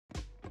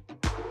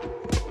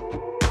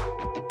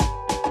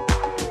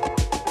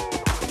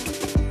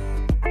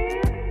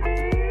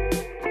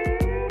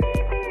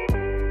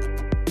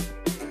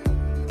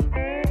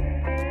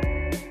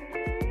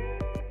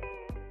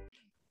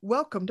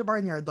Welcome to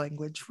Barnyard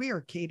Language. We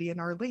are Katie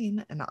and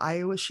Arlene, an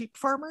Iowa sheep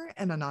farmer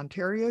and an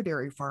Ontario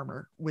dairy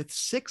farmer, with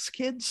 6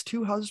 kids,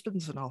 2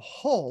 husbands, and a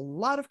whole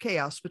lot of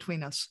chaos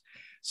between us.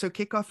 So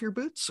kick off your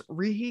boots,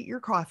 reheat your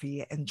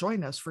coffee, and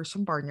join us for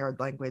some Barnyard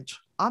Language,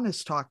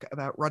 honest talk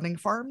about running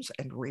farms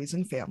and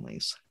raising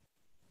families.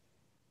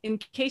 In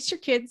case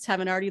your kids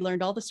haven't already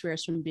learned all the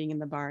swears from being in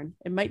the barn,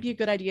 it might be a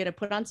good idea to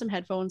put on some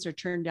headphones or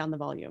turn down the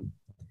volume.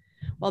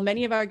 While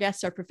many of our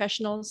guests are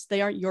professionals, they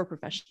aren't your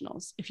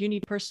professionals. If you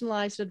need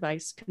personalized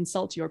advice,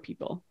 consult your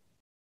people.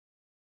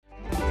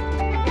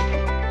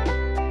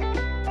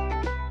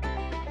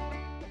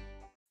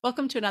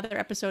 Welcome to another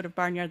episode of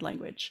Barnyard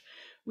Language.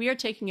 We are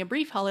taking a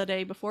brief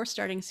holiday before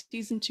starting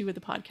season 2 of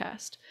the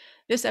podcast.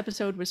 This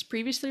episode was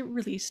previously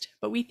released,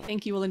 but we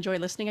think you will enjoy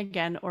listening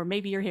again, or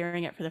maybe you're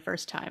hearing it for the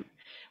first time.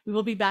 We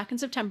will be back in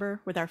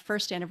September with our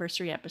first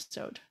anniversary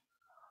episode.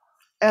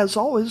 As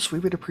always, we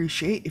would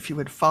appreciate if you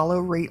would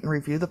follow, rate, and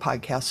review the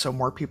podcast so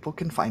more people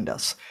can find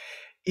us.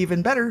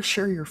 Even better,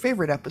 share your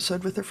favorite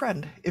episode with a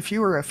friend. If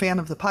you are a fan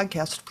of the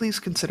podcast, please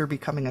consider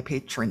becoming a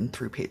patron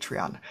through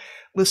Patreon.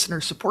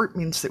 Listener support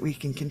means that we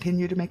can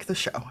continue to make the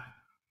show.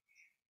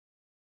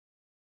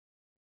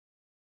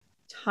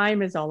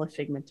 Time is all a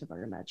figment of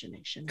our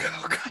imagination.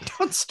 Oh God,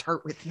 don't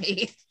start with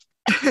me.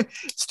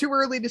 It's too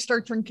early to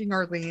start drinking,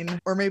 Arlene.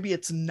 Or maybe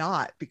it's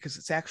not, because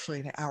it's actually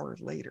an hour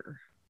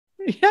later.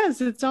 Yes,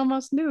 it's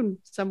almost noon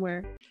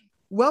somewhere.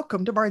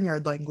 Welcome to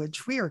Barnyard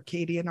Language. We are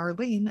Katie and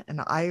Arlene,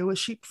 an Iowa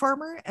sheep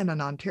farmer and an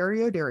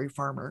Ontario dairy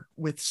farmer,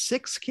 with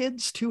 6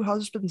 kids, 2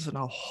 husbands, and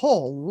a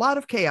whole lot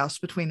of chaos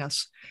between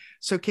us.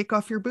 So kick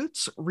off your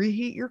boots,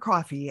 reheat your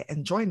coffee,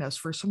 and join us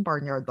for some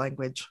Barnyard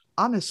Language,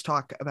 honest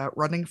talk about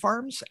running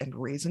farms and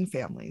raising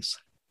families.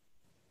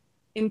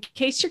 In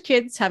case your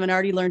kids haven't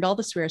already learned all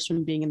the swears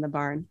from being in the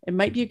barn, it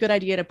might be a good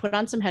idea to put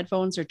on some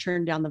headphones or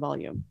turn down the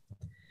volume.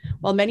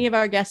 While many of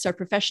our guests are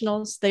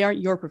professionals, they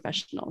aren't your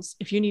professionals.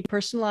 If you need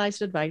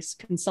personalized advice,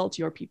 consult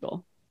your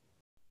people.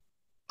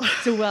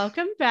 So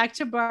welcome back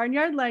to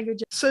Barnyard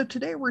Language. So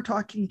today we're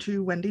talking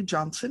to Wendy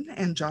Johnson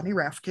and Johnny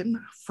Rafkin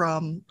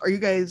from, are you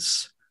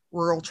guys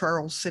rural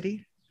Charles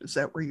City? Is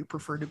that where you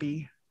prefer to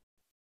be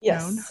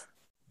known? Yes.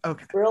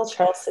 Okay. Rural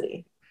Charles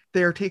City.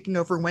 They're taking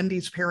over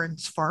Wendy's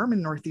parents' farm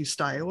in Northeast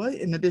Iowa.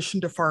 In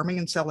addition to farming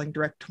and selling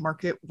direct to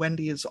market,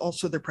 Wendy is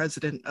also the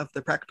president of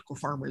the Practical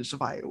Farmers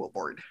of Iowa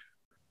board.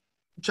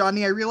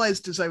 Johnny, I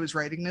realized as I was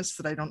writing this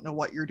that I don't know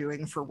what you're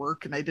doing for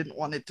work, and I didn't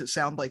want it to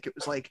sound like it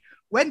was like,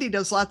 Wendy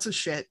does lots of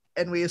shit,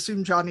 and we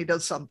assume Johnny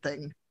does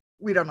something.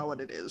 We don't know what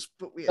it is,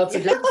 but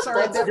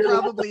that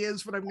probably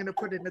is what I'm going to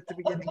put in at the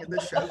beginning of the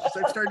show, because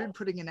I've started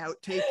putting an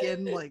outtake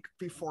in, like,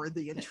 before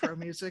the intro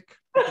music,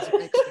 because it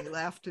makes me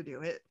laugh to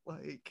do it.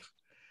 Like,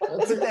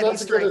 that's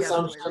a good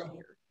assumption.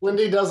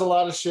 Wendy does a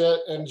lot of shit,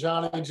 and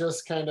Johnny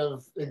just kind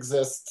of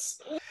exists.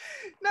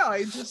 No,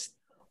 I just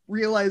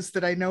realized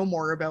that I know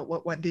more about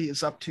what Wendy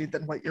is up to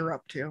than what you're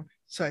up to.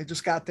 So I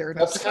just got there. And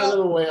that's kind of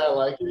the way I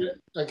like it.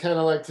 I kind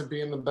of like to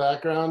be in the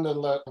background and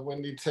let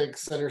Wendy take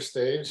center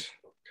stage,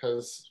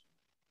 because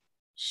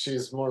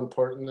she's more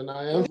important than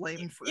I am.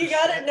 You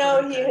gotta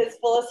know he is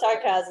full of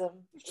sarcasm.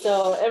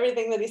 So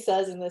everything that he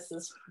says in this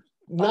is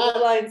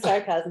borderline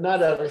sarcasm.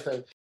 Not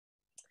everything.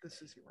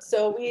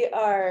 So we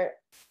are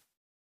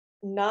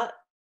not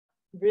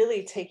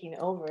really taking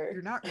over.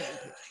 You're not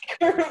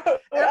really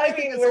I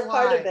mean, we're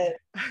part of it.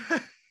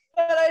 But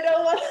I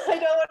don't want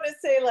to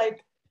say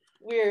like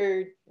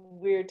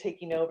we're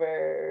taking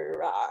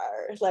over.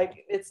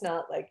 Like, it's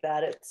not like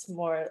that. It's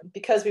more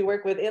because we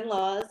work with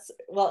in-laws.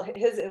 Well,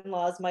 his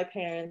in-laws, my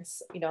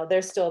parents,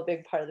 they're still a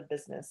big part of the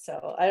business.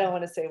 So I don't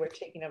want to say we're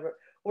taking over.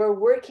 We're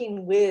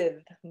working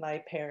with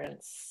my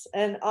parents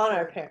and on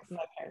my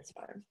parents'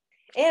 farm.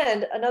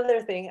 And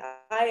another thing,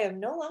 I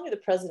am no longer the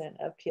president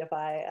of PFI.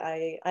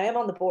 I am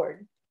on the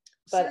board,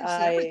 but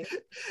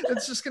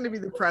it's just going to be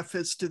the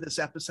preface to this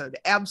episode.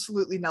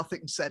 Absolutely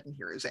nothing said in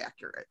here is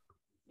accurate.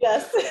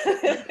 Yes.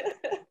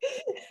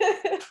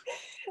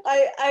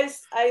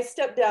 I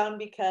stepped down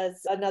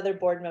because another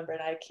board member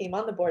and I came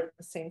on the board at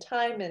the same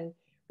time, and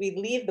we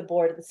leave the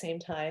board at the same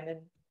time,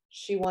 and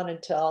she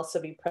wanted to also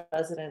be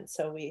president,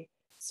 so we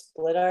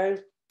split our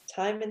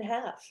time in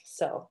half.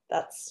 So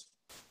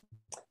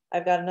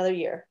I've got another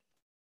year.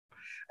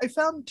 I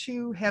found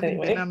too,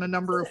 having been on a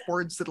number of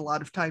boards, that a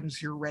lot of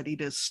times you're ready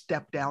to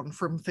step down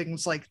from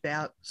things like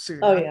that soon.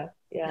 Oh yeah.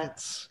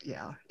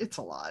 It's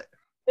a lot.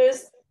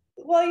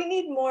 You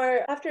need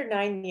more. After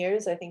 9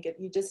 years, I think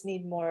you just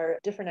need more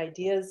different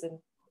ideas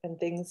and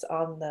things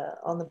on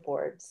the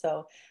board.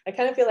 So I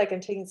kind of feel like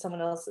I'm taking someone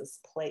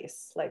else's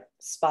place, like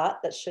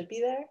spot that should be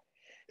there.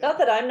 Yeah. Not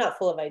that I'm not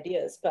full of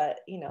ideas,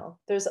 but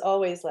there's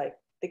always like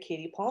the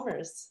Katie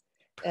Palmers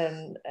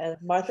and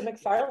Martha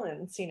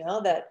McFarland's,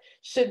 that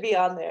should be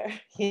on there.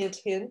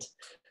 Hint, hint.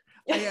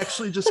 I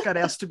actually just got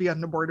asked to be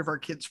on the board of our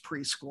kids'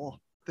 preschool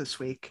this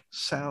week,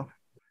 so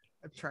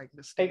I'm trying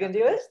to stay. Are you gonna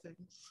do it?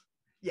 Things.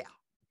 Yeah.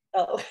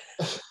 Oh.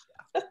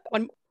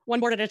 One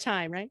board at a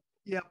time, right?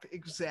 Yep,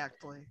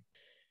 exactly.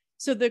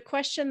 So the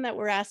question that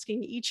we're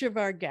asking each of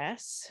our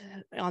guests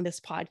on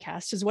this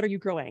podcast is, what are you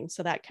growing?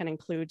 So that can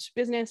include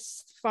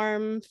business,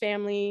 farm,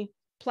 family,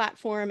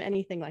 platform,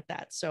 anything like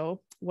that.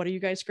 So what are you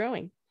guys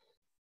growing?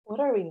 What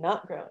are we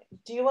not growing?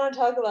 Do you want to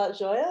talk about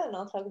Joya and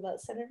I'll talk about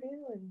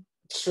Centerview?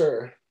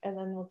 Sure. And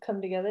then we'll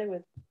come together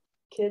with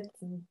kids.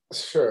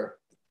 Sure.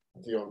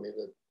 Do you want me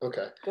to?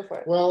 Okay. Go for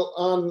it. Well,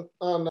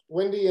 on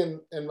Wendy and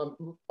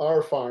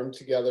our farm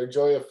together,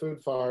 Joya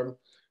Food Farm,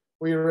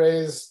 we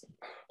raised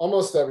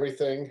almost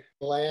everything: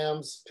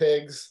 lambs,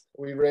 pigs.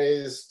 We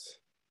raised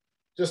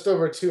just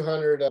over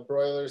 200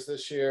 broilers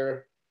this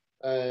year,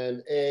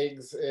 and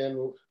eggs.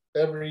 And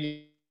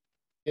every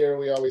year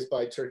we always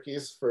buy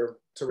turkeys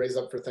to raise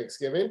up for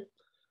Thanksgiving.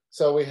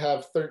 So we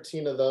have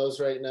 13 of those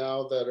right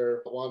now that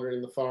are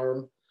wandering the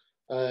farm.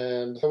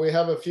 And we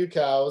have a few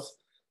cows,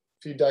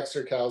 a few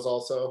Dexter cows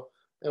also.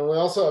 And we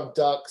also have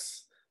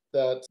ducks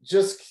that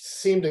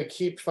just seem to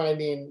keep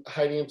finding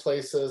hiding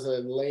places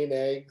and laying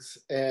eggs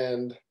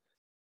and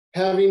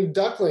having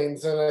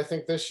ducklings. And I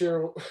think this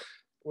year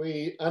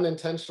we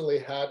unintentionally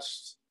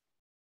hatched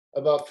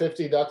about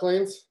 50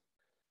 ducklings.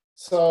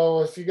 So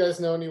if you guys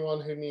know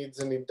anyone who needs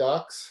any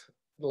ducks,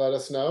 let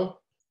us know.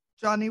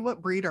 Johnny, what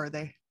breed are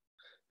they?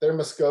 They're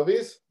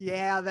Muscovies.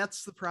 Yeah,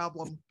 that's the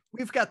problem.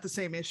 We've got the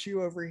same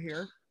issue over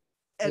here.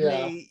 And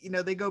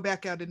they go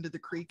back out into the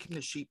creek in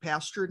the sheep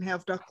pasture and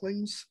have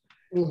ducklings.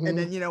 Mm-hmm. And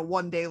then,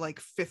 one day like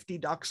 50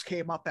 ducks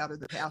came up out of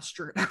the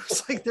pasture. And I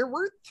was like, there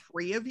were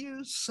 3 of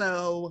you.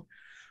 So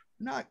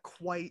I'm not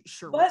quite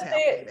sure what's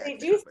happening. They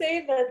do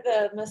say that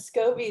the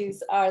Muscovies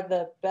are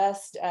the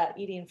best at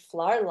eating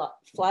fly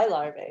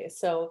larvae.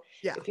 So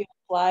if you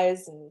have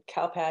flies and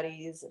cow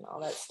patties and all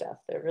that stuff,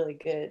 they're really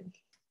good.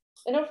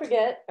 And don't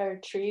forget our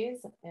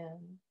trees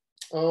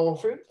and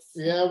fruits.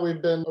 Yeah,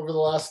 we've been, over the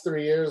last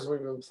 3 years, we've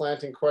been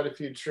planting quite a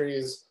few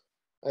trees.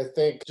 I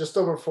think just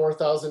over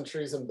 4,000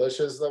 trees and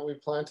bushes that we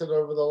planted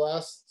over the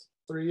last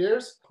 3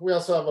 years. We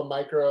also have a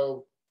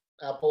micro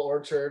apple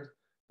orchard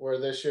where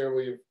this year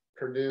we've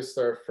produced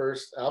our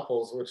first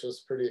apples, which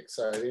was pretty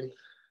exciting.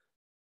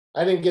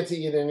 I didn't get to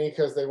eat any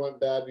because they went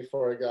bad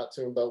before I got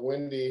to them, but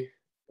Wendy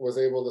was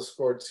able to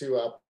score 2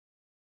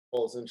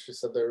 apples and she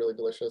said they're really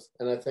delicious.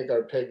 And I think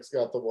our pigs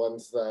got the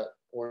ones that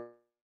weren't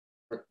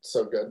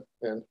so good.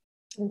 And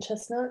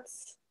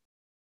chestnuts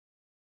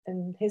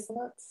and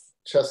hazelnuts.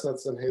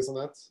 Chestnuts and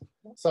hazelnuts.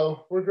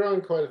 So we're growing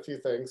quite a few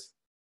things.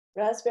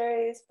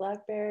 Raspberries,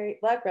 black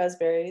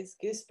raspberries,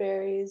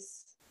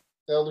 gooseberries,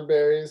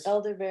 elderberries,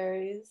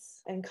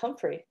 and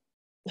comfrey.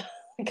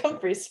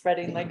 Comfrey's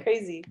spreading like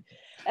crazy.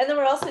 And then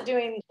we're also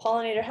doing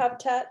planting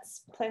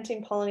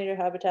pollinator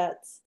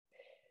habitats,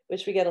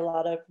 which we get a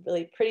lot of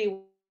really pretty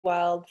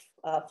wild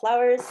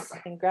flowers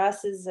and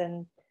grasses.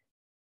 And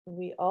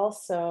we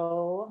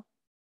also,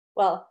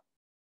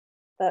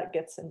 that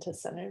gets into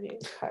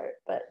Centerview's part,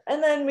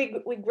 and then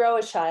we grow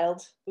a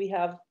child. We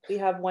have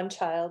one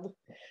child,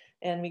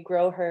 and we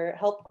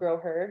help grow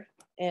her,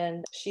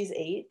 and she's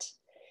 8.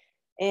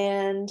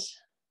 And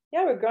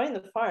we're growing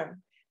the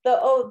farm.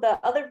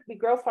 We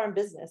grow farm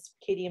business.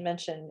 Katie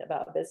mentioned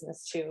about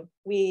business too.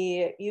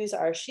 We use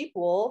our sheep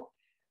wool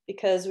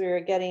because we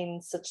were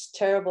getting such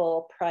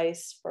terrible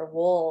price for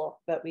wool,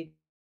 but we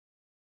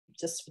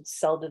just would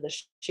sell to the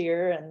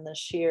shearer, and the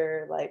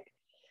shearer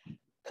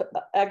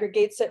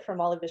aggregates it from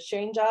all of his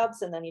shearing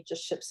jobs, and then he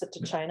just ships it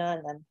to China,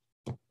 and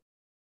then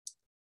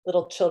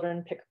little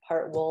children pick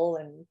apart wool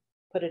and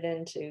put it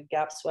into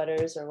Gap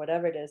sweaters or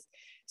whatever it is.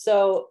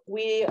 So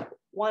we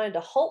wanted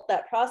to halt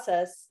that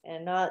process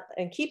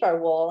and keep our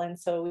wool, and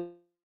so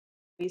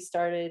we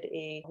started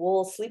a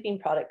wool sleeping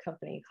product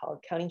company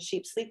called Counting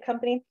Sheep Sleep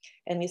Company,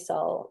 and we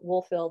sell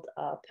wool-filled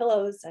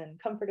pillows and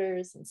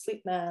comforters and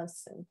sleep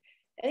masks and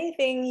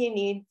anything you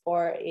need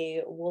for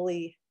a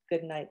woolly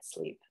good night's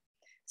sleep.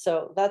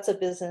 So that's a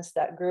business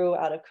that grew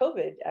out of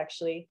COVID,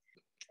 actually.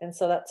 And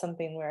so that's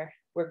something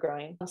we're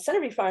growing.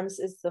 Centerview Farms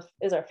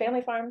is our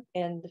family farm,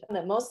 and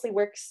it mostly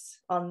works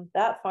on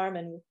that farm.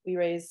 And we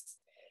raise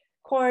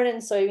corn and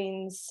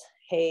soybeans,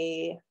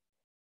 hay,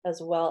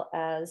 as well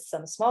as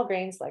some small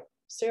grains like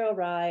cereal,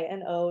 rye,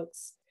 and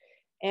oats.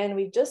 And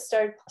we just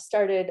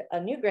started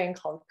a new grain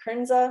called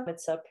Kernza.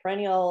 It's a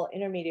perennial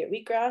intermediate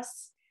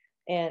wheatgrass.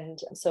 And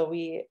so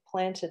we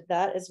planted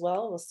that as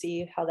well. We'll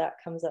see how that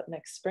comes up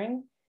next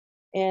spring.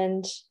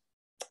 And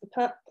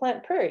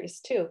plant prairies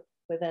too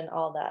within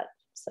all that.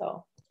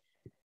 So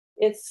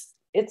it's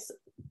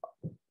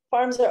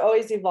farms are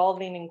always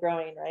evolving and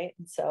growing, right?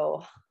 And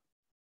so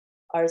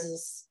ours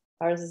is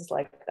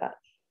like that.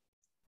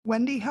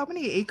 Wendy, how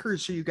many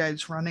acres are you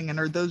guys running, and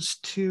are those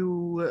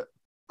 2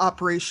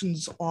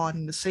 operations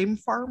on the same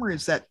farm, or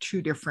is that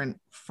 2 different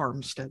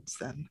farmsteads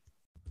then?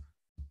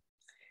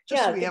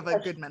 Just so we have a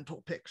good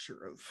mental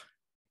picture of.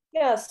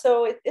 Yeah,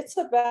 so it's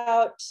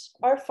about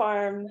our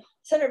farm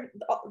center.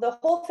 The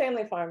whole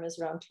family farm is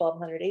around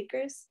 1,200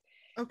 acres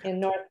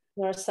in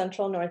north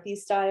central,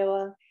 northeast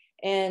Iowa.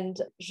 And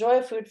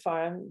Joya Food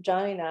Farm,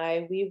 Johnny and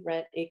I, we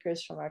rent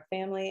acres from our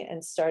family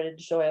and started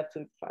Joya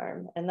Food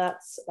Farm. And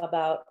that's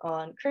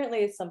currently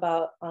it's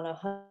about on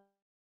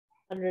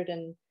 100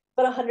 and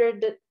about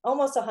 100,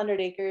 almost 100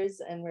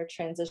 acres, and we're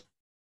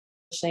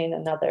transitioning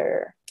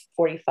another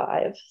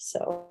 45.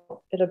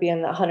 So it'll be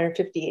in the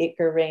 150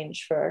 acre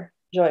range for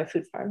Joy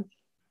Food Farm.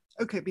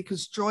 Okay,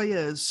 because Joya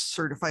is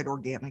certified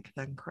organic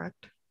then,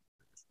 correct?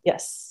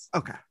 Yes.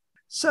 Okay.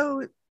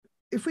 So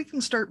if we can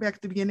start back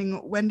at the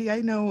beginning, Wendy,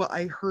 I know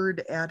I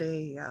heard at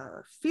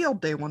a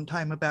field day one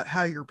time about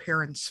how your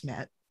parents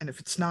met. And if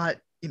it's not,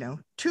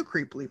 too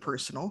creepily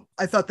personal,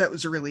 I thought that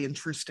was a really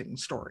interesting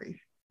story.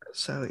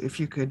 So if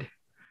you could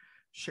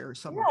share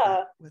some of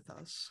that with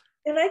us.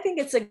 And I think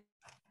it's a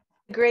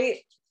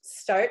great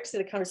start to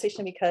the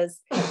conversation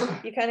because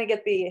you kind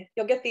of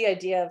you'll get the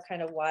idea of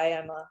kind of why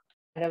I'm a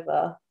kind of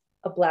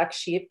a black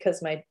sheep,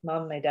 because my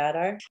mom and my dad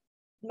are.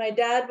 My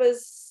dad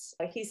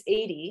he's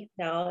 80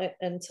 now,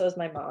 and so is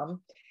my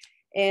mom.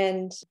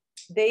 And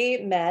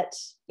they met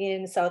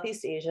in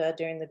Southeast Asia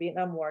during the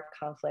Vietnam War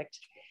conflict.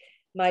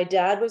 My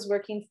dad was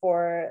working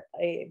for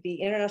the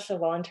International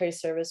Voluntary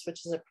Service,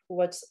 which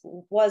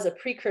was a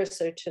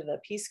precursor to the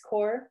Peace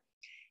Corps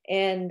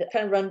and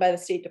kind of run by the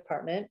State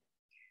Department.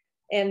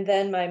 And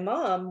then my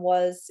mom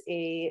was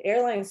a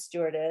airline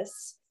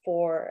stewardess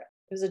it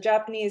was a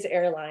Japanese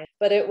airline,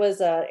 but it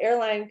was an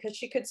airline because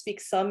she could speak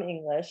some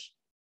English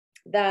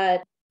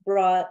that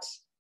brought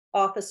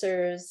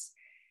officers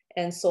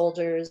and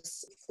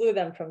soldiers, flew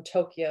them from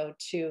Tokyo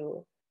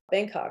to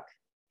Bangkok.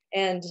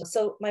 And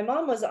so my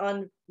mom was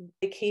on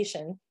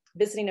vacation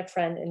visiting a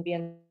friend in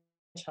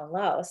Vientiane,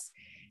 Laos.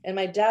 And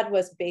my dad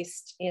was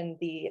based in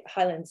the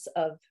highlands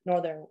of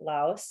northern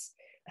Laos,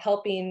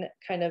 helping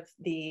kind of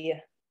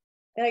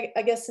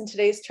I guess in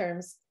today's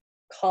terms,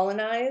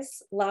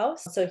 colonize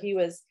Laos. So he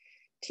was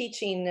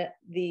teaching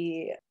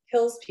the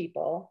hills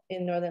people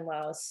in northern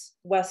Laos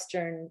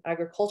Western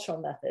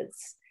agricultural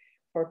methods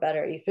for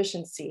better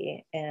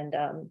efficiency and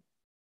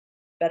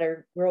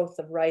better growth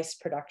of rice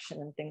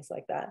production and things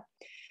like that.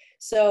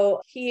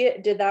 So he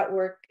did that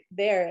work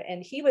there,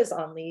 and he was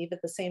on leave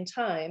at the same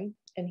time.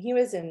 And he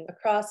was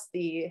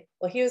he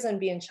was in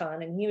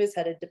Vientiane and he was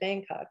headed to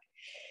Bangkok.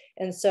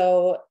 And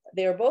so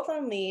they were both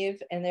on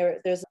leave, and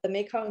there's the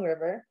Mekong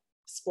River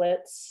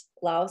splits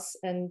Laos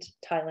and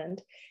Thailand.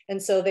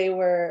 And so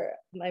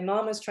my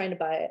mom was trying to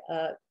buy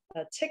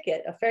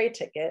a ferry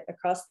ticket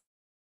across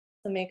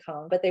the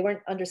Mekong, but they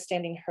weren't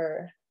understanding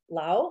her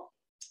Lao.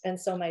 And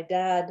so my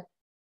dad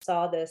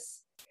saw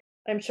this,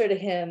 I'm sure to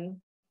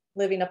him,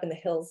 living up in the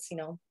hills,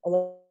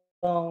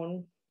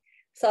 alone,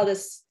 saw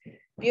this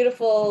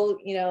beautiful,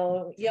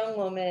 young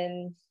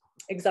woman,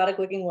 exotic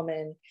looking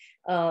woman,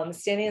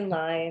 standing in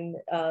line,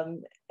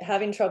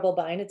 having trouble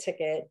buying a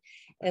ticket.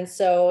 And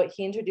so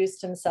he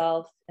introduced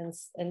himself, and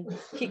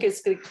he could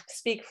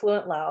speak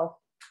fluent Lao.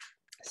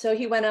 So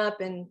he went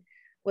up and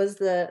was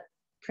the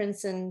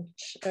prince in,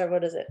 or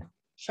what is it,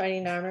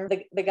 shining armor,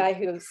 the guy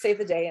who saved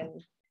the day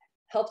and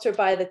helped her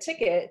buy the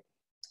ticket.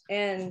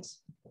 And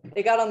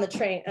they got on the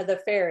ferry. I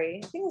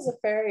think it was a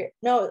ferry.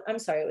 No, I'm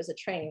sorry, it was a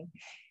train.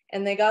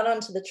 And they got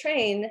onto the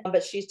train,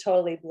 but she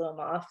totally blew him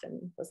off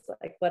and was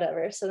like,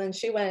 whatever. So then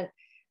she went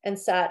and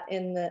sat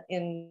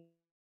in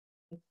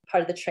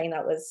part of the train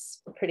that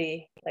was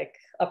pretty like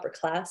upper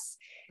class.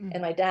 Mm-hmm.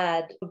 And my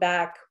dad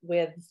back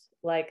with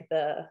like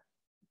the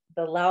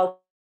Lao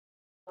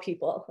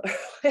people.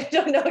 I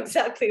don't know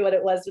exactly what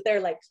it was, but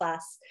they're like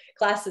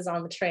classes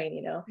on the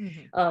train,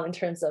 mm-hmm. In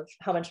terms of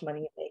how much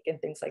money you make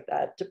and things like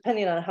that,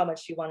 depending on how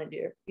much you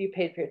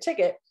paid for your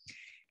ticket.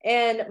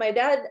 And my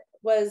dad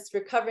was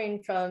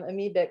recovering from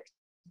amoebic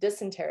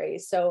dysentery.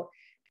 So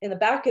in the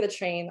back of the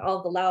train,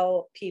 all the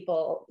Lao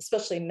people,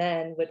 especially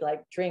men, would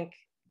like drink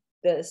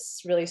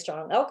this really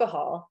strong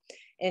alcohol.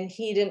 And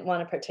he didn't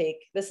want to partake.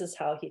 This is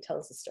how he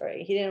tells the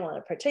story. He didn't want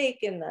to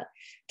partake in the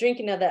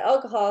drinking of the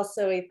alcohol.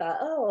 So he thought,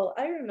 oh,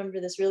 I remember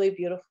this really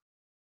beautiful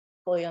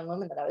young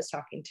woman that I was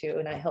talking to,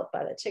 and I helped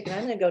buy that ticket.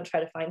 I'm going to go try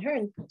to find her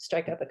and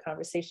strike up a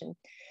conversation.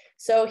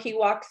 So he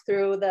walked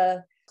through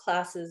the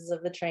classes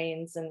of the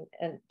trains and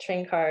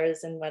train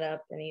cars and went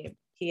up, and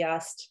he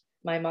asked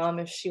my mom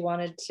if she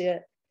wanted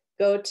to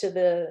go to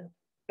the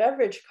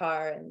beverage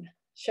car and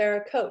share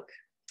a Coke.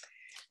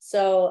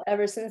 So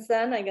ever since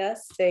then, I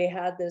guess they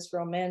had this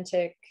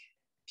romantic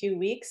few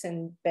weeks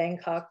in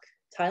Bangkok,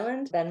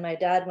 Thailand. Then my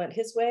dad went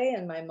his way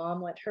and my mom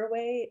went her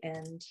way.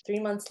 And 3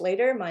 months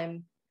later, my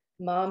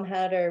mom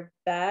had her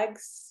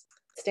bags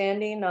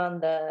standing on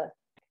the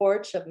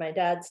porch of my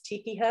dad's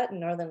tiki hut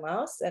in northern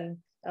Laos. And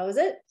that was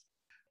it.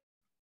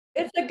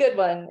 It's a good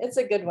one. It's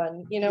a good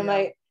one. Yeah.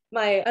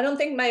 I don't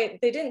think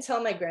they didn't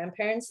tell my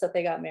grandparents that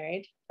they got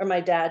married, or my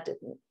dad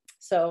didn't.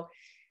 So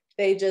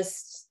they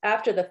just,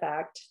 after the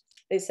fact,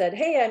 they said,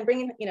 hey, I'm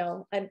bringing,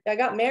 I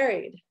got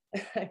married.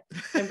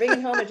 I'm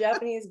bringing home a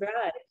Japanese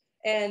bride.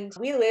 And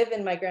we live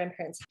in my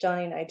grandparents,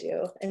 Johnny and I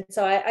do. And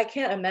so I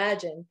can't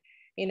imagine,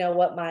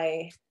 what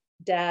my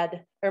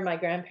dad or my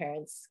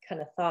grandparents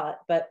kind of thought.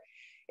 But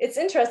it's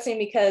interesting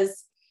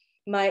because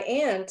my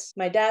aunt,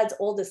 my dad's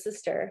oldest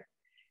sister,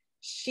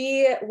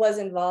 she was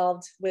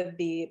involved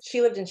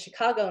she lived in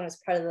Chicago and was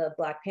part of the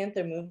Black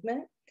Panther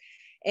movement.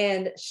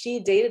 And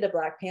she dated a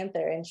Black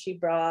Panther, and she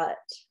brought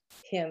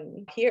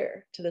him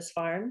here to this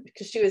farm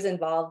because she was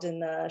involved in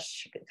the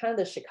kind of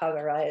the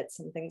Chicago riots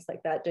and things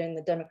like that during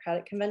the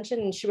Democratic Convention,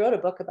 and she wrote a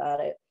book about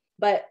it.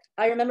 But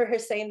I remember her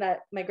saying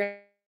that my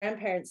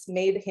grandparents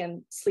made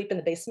him sleep in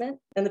the basement,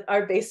 and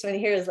our basement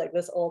here is like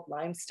this old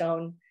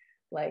limestone,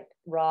 like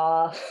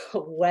raw,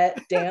 wet,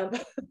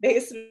 damp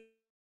basement.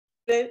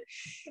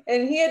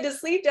 And he had to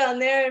sleep down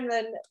there, and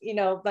then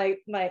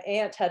my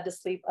aunt had to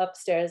sleep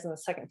upstairs on the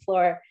second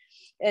floor,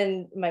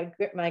 and my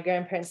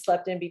grandparents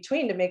slept in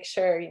between to make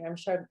sure. I'm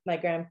sure my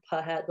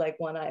grandpa had like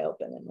one eye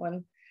open and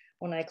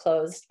one eye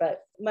closed.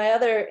 But my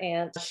other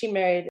aunt, she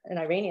married an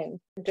Iranian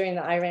during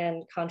the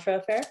Iran-Contra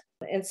affair,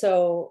 and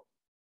so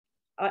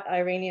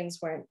Iranians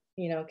weren't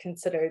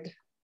considered.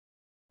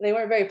 They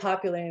weren't very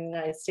popular in the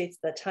United States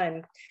at the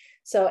time.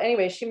 So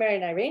anyway, she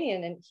married an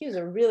Iranian, and he was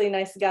a really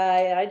nice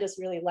guy. I just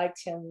really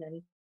liked him.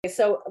 And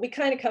so we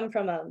kind of come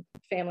from a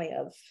family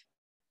of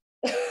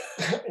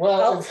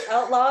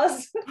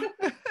outlaws.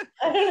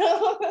 I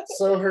don't know.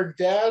 So her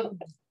dad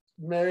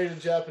married a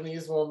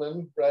Japanese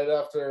woman right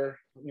after,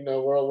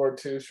 World War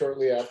II,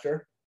 shortly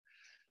after.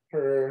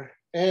 Her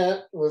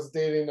aunt was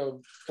dating a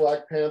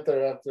Black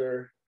Panther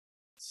after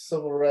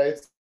civil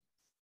rights.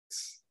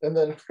 And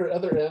then her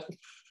other aunt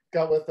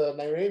got with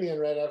an Iranian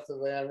right after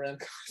the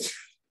Iran-Contra.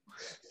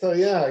 So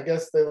yeah, I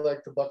guess they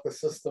like to buck the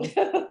system,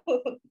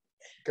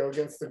 go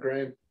against the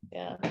grain.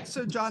 Yeah.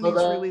 So Johnny's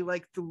really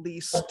like the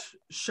least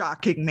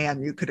shocking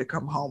man you could have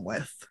come home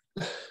with,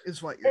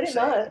 is what you're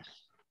saying.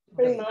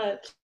 Pretty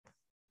much.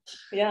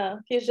 Yeah,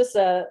 he's just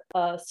a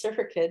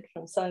surfer kid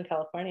from Southern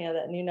California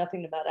that knew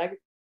nothing about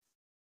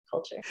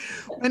agriculture.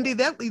 Wendy,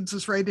 that leads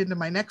us right into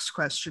my next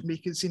question,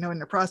 because in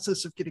the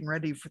process of getting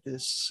ready for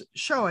this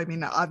show, I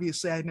mean,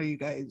 obviously I know you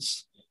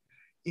guys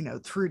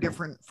through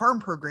different farm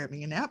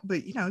programming and that,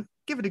 but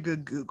give it a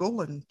good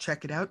Google and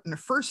check it out. And the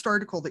first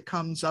article that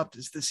comes up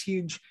is this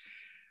huge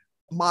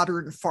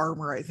Modern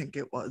Farmer, I think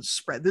it was,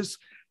 spread.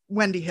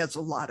 Wendy has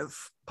a lot of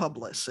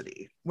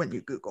publicity when you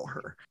Google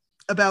her,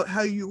 about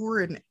how you were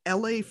an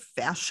LA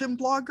fashion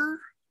blogger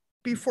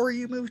before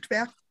you moved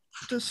back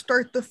to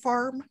start the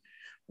farm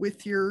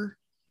with your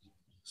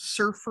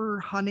surfer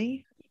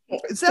honey.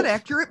 Is that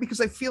accurate? Because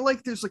I feel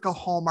like there's like a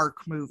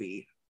Hallmark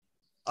movie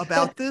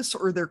about this,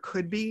 or there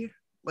could be.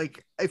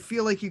 Like, I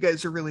feel like you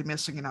guys are really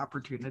missing an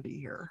opportunity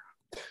here.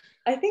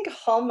 I think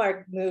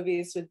Hallmark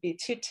movies would be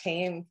too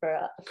tame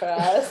for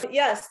us.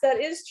 Yes,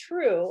 that is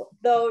true.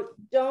 Though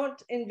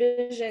don't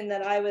envision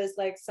that I was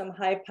like some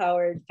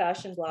high-powered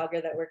fashion blogger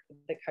that worked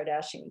with the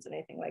Kardashians and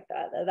anything like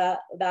that.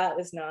 That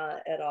was not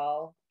at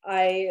all.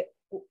 I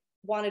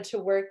wanted to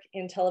work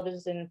in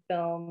television and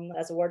film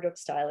as a wardrobe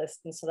stylist.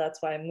 And so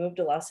that's why I moved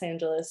to Los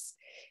Angeles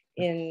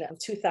in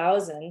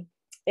 2000.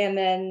 And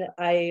then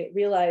I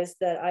realized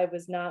that I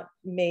was not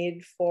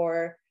made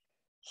for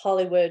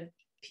Hollywood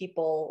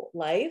people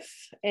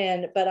life,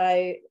 but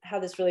I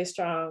had this really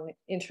strong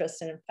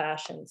interest in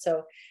fashion.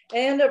 So I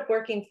ended up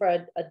working for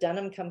a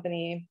denim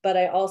company, but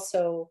I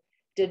also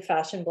did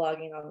fashion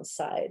blogging on the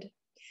side.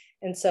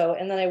 And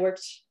then I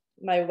worked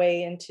my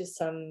way into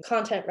some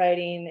content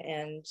writing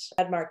and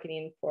ad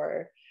marketing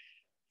for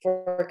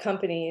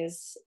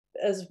companies,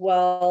 as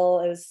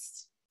well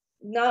as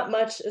not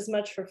as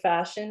much for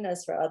fashion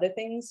as for other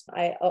things.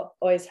 I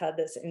always had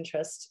this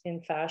interest in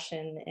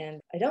fashion,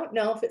 and I don't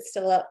know if it's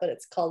still up, but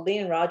it's called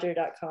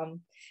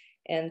leandroger.com.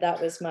 And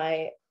that was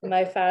my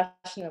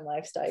fashion and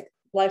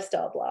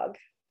lifestyle blog,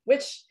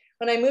 which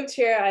when I moved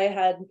here, I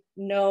had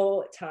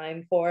no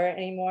time for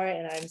anymore.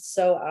 And I'm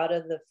so out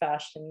of the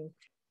fashion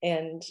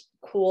and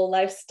cool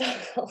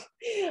lifestyle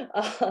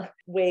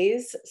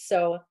ways.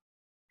 So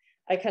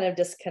I kind of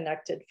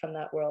disconnected from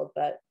that world,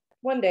 but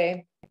one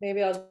day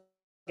maybe I'll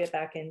get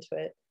back into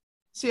it.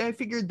 See, I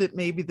figured that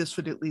maybe this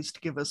would at least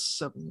give us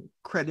some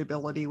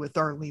credibility with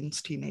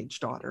Arlene's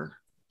teenage daughter,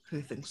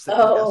 who thinks that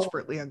we're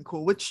desperately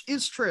uncool, which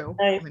is true.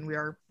 I mean,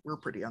 we're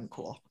pretty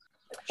uncool.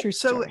 True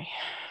story.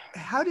 So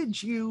how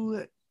did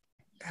you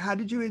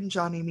and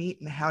Johnny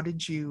meet, and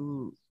did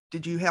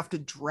you have to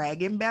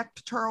drag him back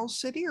to Charles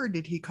City, or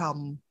did he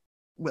come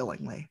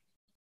willingly?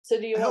 So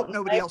I hope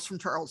nobody else from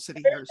Charles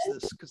City hears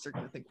this, because they're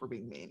going to think we're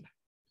being mean.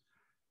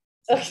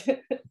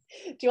 Okay.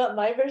 Do you want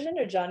my version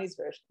or Johnny's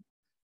version?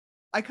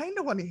 I kind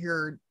of want to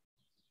hear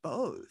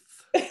both.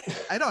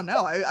 I don't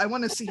know. I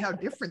want to see how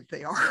different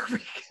they are,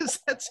 because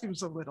that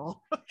seems a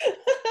little.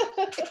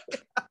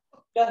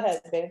 Go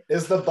ahead, babe.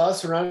 Is the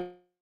bus running?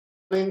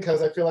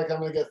 Because I feel like I'm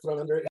going to get thrown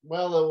under it.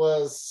 Well, it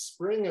was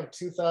spring of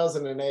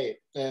 2008,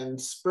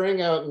 and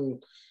spring out in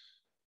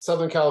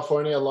Southern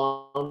California,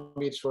 Long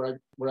Beach, where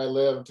I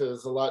lived,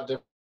 is a lot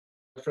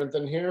different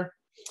than here.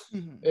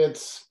 Mm-hmm.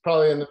 It's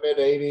probably in the mid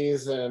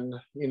 80s, and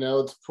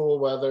it's pool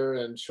weather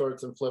and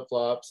shorts and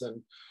flip-flops.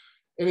 And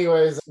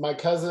anyways, my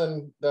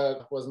cousin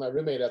that was my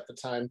roommate at the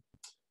time,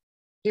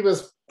 he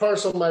was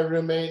partial my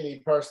roommate, and he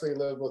partially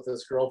lived with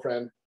his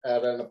girlfriend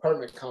at an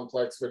apartment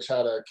complex which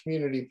had a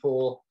community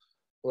pool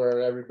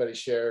where everybody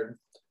shared.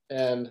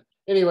 And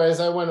anyways,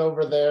 I went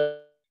over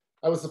there.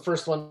 I was the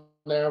first one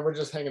there. We're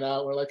just hanging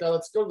out. We're like, oh,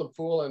 let's go to the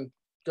pool and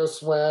go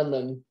swim.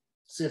 And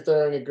see if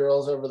there are any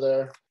girls over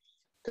there.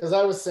 Because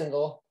I was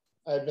single.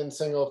 I'd been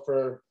single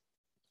for a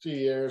few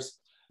years.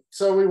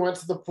 So we went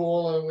to the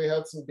pool and we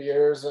had some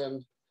beers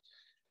and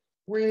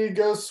we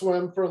go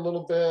swim for a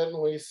little bit,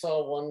 and we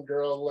saw one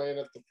girl laying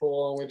at the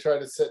pool, and we tried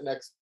to sit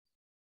next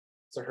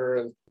to her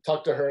and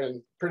talk to her,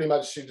 and pretty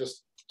much she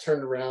just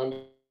turned around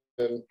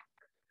and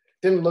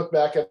didn't look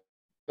back at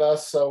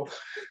us. So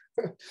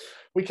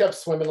we kept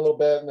swimming a little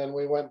bit, and then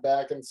we went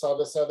back and saw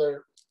this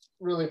other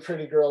really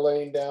pretty girl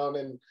laying down,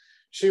 and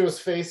she was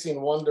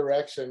facing one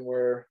direction,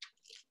 where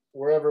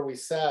wherever we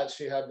sat,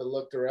 she had to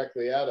look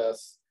directly at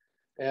us.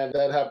 And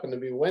that happened to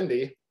be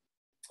Wendy.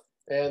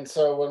 And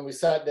so when we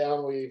sat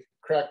down, we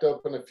cracked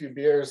open a few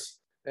beers,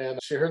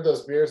 and she heard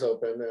those beers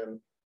open, and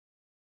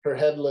her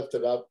head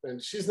lifted up.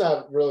 And she's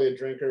not really a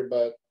drinker,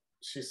 but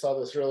she saw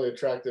this really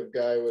attractive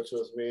guy, which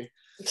was me.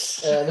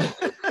 And,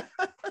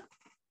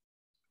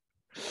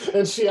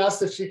 and she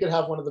asked if she could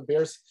have one of the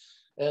beers.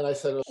 And I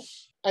said, well,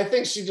 I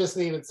think she just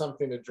needed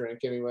something to drink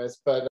anyways.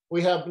 But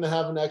we happened to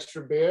have an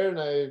extra beer, and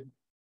I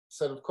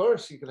said, of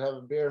course, you could have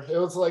a beer. It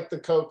was like the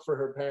Coke for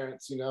her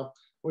parents, you know.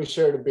 We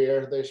shared a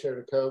beer, they shared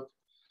a Coke.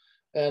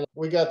 And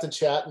we got to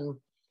chatting.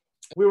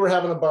 We were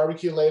having a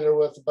barbecue later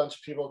with a bunch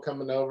of people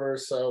coming over.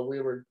 So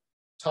we were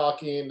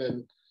talking,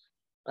 and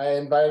I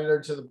invited her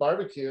to the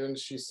barbecue, and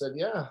she said,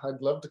 yeah,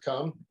 I'd love to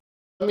come.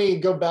 Let me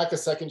go back a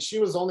second. She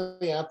was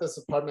only at this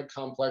apartment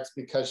complex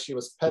because she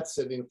was pet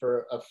sitting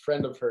for a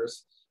friend of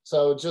hers.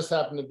 So it just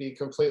happened to be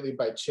completely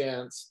by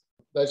chance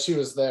that she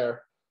was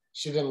there.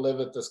 She didn't live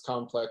at this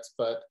complex,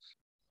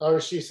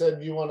 or she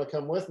said, you want to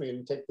come with me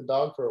and take the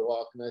dog for a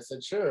walk? And I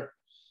said, sure.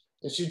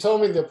 And she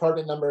told me the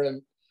apartment number,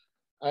 and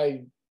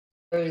I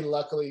very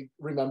luckily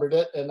remembered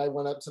it. And I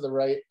went up to the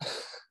right,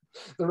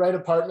 the right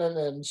apartment,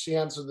 and she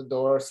answered the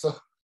door. So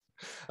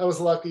I was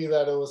lucky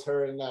that it was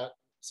her and not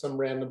some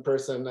random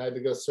person. I had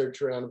to go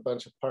search around a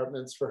bunch of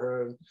apartments for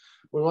her. And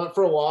we went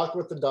for a walk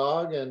with the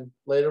dog, and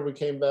later we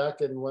came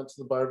back and went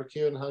to the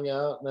barbecue and hung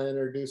out, and I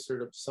introduced her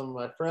to some of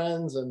my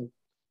friends, and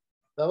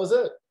that was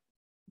it.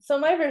 So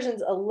my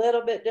version's a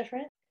little bit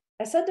different.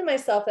 I said to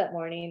myself that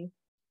morning,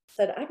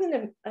 I'm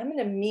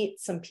gonna meet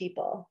some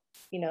people,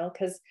 you know,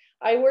 because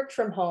I worked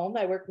from home,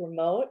 I worked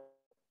remote,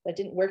 I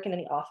didn't work in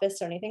any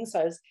office or anything. So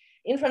I was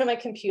in front of my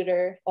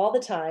computer all the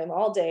time,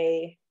 all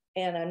day,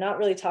 and I'm not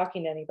really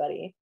talking to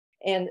anybody.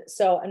 And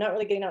so I'm not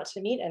really getting out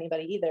to meet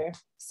anybody either.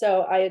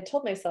 So I had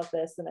told myself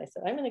this, and I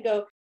said, I'm gonna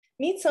go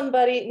meet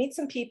somebody, meet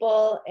some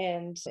people,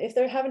 and if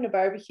they're having a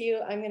barbecue,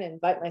 I'm gonna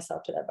invite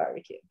myself to that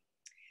barbecue.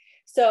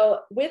 So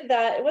with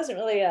that, it wasn't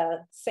really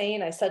a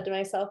saying I said to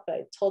myself, but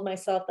I told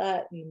myself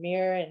that in the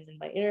mirror, and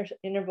my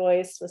inner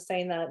voice was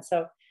saying that.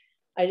 So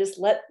I just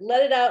let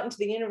it out into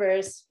the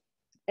universe.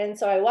 And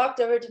so I walked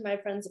over to my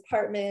friend's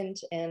apartment,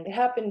 and it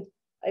happened.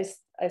 I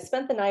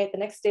spent the night. The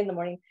next day in the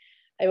morning,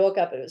 I woke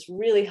up. It was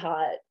really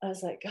hot. I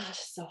was like, gosh,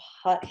 it's so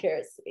hot here.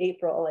 It's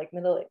April, like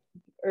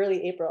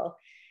early April.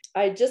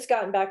 I had just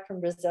gotten back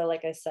from Brazil,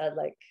 like I said,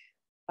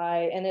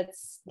 and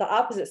it's the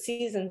opposite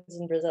seasons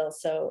in Brazil.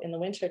 So in the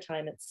winter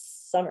time,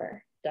 it's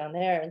summer down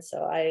there. And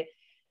so I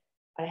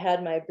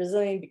had my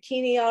Brazilian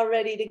bikini all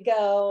ready to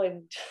go.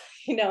 And,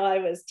 you know, I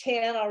was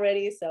tan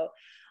already. So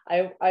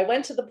I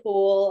went to the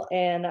pool,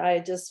 and I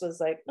just was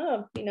like,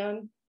 oh, you know,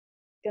 I'm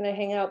going to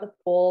hang out at the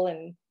pool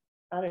and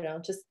I don't know,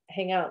 just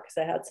hang out because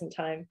I had some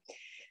time.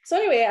 So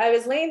anyway, I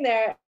was laying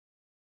there,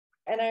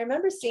 and I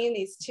remember seeing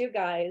these two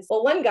guys.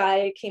 Well, one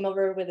guy came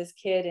over with his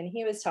kid, and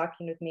he was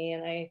talking with me,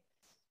 and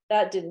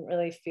that didn't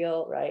really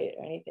feel right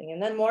or anything.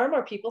 And then more and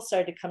more people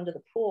started to come to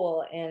the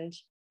pool, and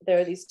there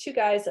were these two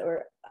guys that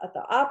were at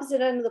the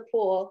opposite end of the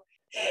pool.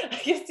 I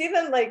could see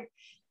them like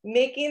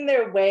making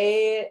their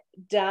way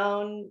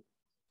down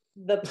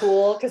the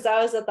pool because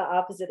I was at the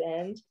opposite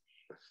end.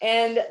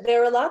 And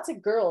there were lots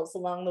of girls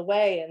along the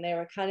way, and they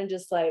were kind of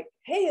just like,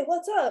 hey,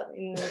 what's up?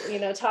 And, you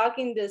know,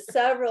 talking to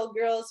several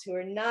girls who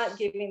are not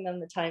giving them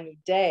the time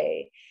of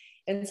day.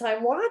 And so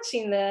I'm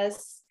watching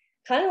this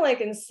kind of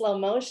like in slow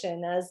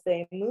motion as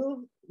they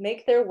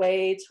make their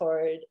way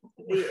toward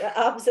the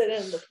opposite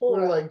end of the pool.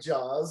 We're like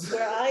Jaws.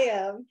 Where I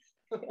am,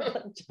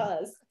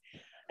 Jaws.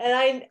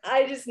 And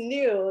I just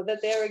knew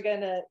that they were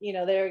gonna, you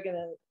know, they were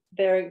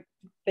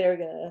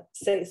gonna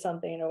say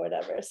something or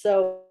whatever.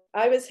 So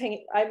I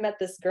met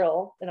this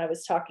girl, and I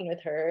was talking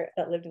with her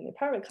that lived in the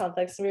apartment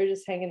complex, and we were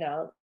just hanging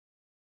out,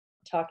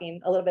 talking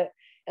a little bit.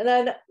 And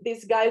then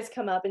these guys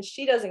come up, and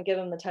she doesn't give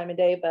them the time of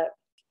day, but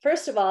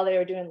first of all, they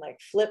were doing like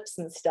flips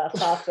and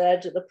stuff off the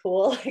edge of the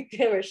pool. Like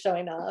they were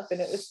showing off,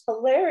 and it was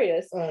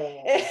hilarious.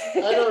 I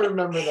don't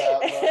remember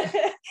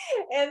that.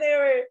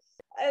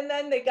 And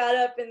then they got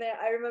up in there.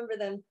 I remember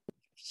them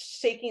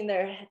shaking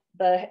the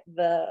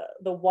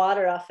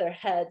water off their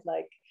head,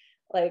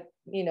 like,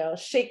 you know,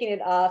 shaking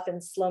it off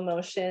in slow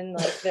motion.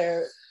 Like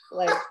they're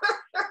like,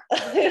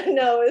 I don't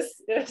know, it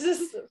was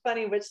just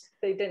funny, which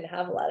they didn't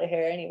have a lot of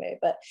hair anyway,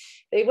 but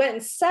they went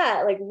and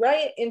sat like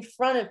right in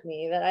front of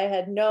me that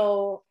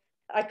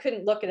I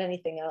couldn't look at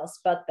anything else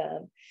but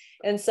them.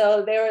 And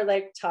so they were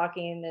like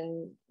talking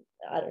and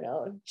I don't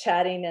know,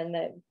 chatting, and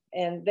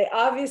and they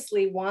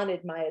obviously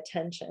wanted my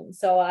attention.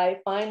 So I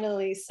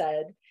finally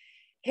said,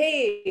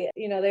 hey,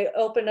 they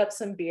opened up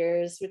some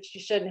beers, which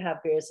you shouldn't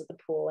have beers at the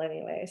pool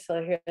anyway.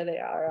 So here they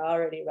are,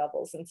 already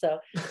rebels. And so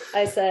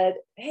I said,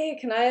 hey,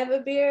 can I have a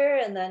beer?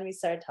 And then we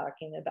started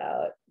talking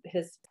about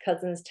his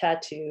cousin's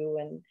tattoo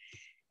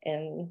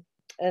and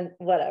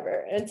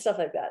whatever and stuff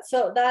like that.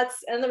 So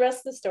and the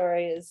rest of the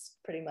story is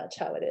pretty much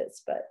how it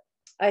is. But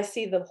I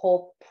see the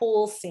whole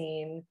pool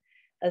scene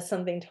as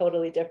something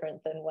totally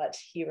different than what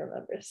he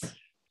remembers.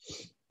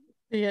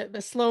 Yeah,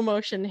 the slow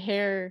motion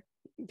hair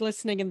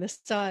glistening in the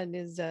sun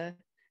is a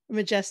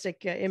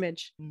majestic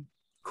image.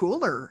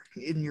 Cooler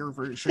in your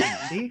version,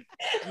 Andy.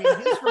 I mean,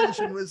 his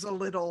version was a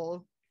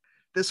little,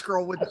 this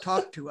girl wouldn't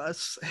talk to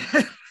us.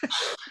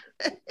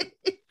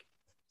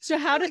 So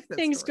how did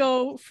things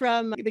go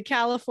from the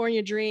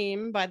California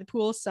dream by the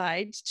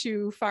poolside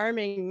to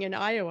farming in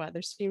Iowa?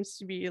 There seems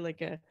to be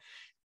like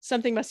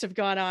something must have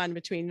gone on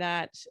between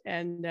that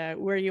and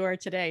where you are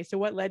today. So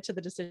what led to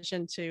the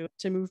decision to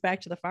move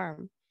back to the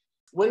farm?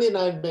 Wendy and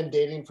I had been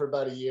dating for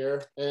about a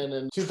year, and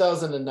in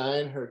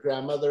 2009, her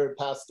grandmother had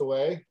passed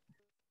away.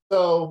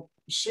 So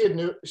she had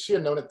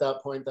known at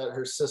that point that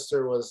her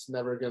sister was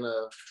never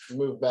gonna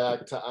move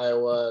back to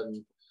Iowa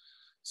and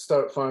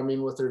start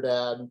farming with her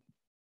dad.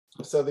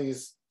 So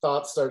these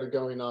thoughts started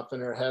going off in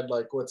her head,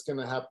 like what's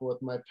gonna happen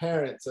with my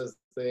parents as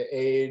they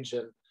age,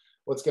 and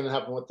what's gonna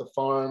happen with the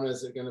farm?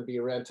 Is it gonna be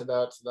rented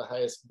out to the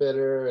highest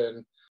bidder?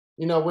 And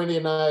Wendy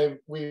and I,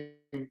 we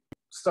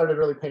started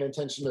really paying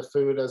attention to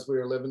food as we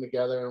were living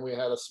together, and we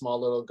had a small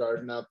little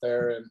garden out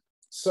there. And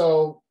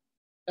so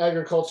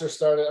agriculture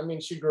started, I mean,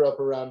 she grew up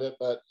around it,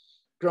 but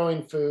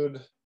growing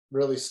food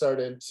really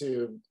started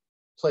to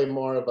play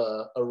more of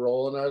a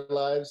role in our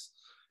lives.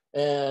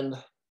 And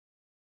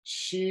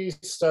she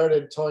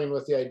started toying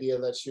with the idea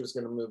that she was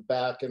going to move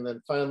back. And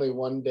then finally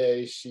one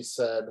day she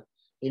said,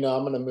 I'm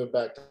going to move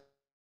back to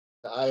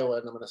Iowa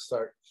and I'm going to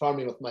start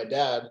farming with my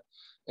dad.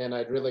 And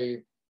I'd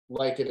really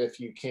like it if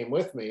you came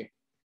with me.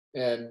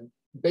 And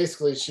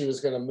basically she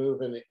was going to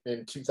move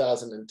in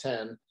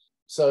 2010.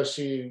 So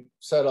she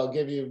said, I'll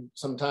give you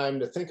some time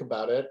to think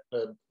about it,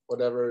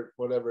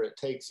 whatever it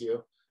takes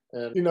you.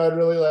 And, I'd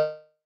really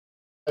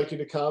like you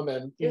to come.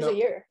 And, it was a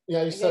year.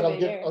 Yeah, you said,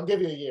 I'll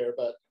give you a year,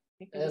 but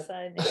you can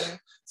decide.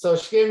 So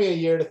she gave me a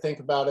year to think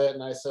about it.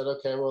 And I said,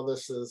 okay, well,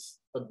 this is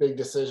a big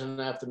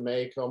decision I have to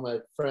make. All my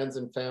friends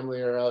and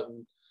family are out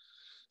in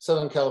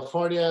Southern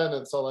California, and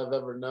it's all I've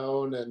ever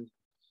known. And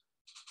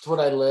it's what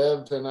I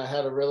lived. And I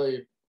had a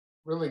really,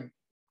 really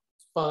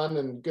fun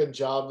and good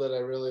job that I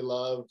really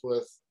loved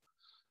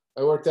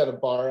I worked at a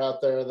bar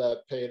out there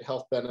that paid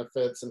health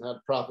benefits and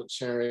had profit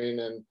sharing,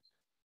 and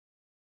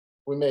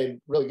we made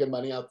really good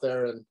money out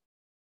there. And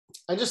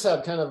I just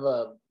had kind of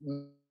a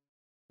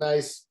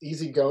nice,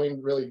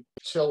 easygoing, really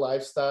chill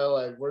lifestyle.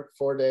 I worked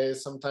 4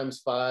 days,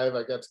 sometimes 5.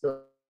 I got to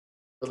go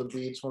to the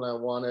beach when I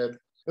wanted.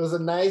 It was a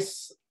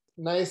nice,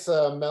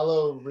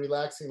 mellow,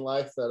 relaxing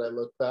life that I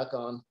look back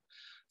on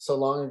so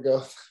long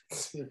ago.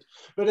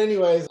 But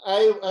anyways,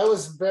 I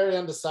was very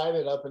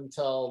undecided up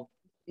until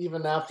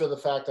even after the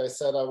fact I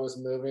said I was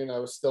moving. I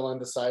was still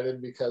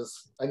undecided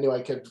because I knew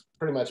I could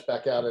pretty much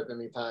back out at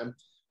any time.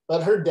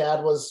 But her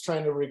dad was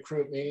trying to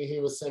recruit me. He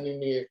was sending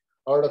me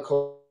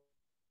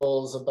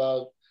articles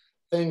about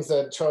things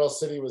that Charles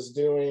City was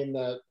doing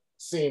that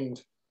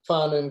seemed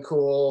fun and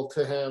cool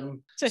to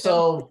him.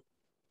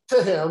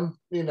 To him,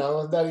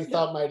 that he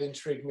thought might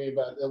intrigue me,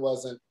 but it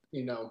wasn't,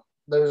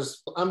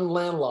 I'm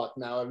landlocked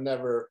now. I've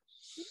never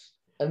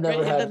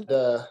right, had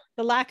the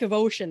lack of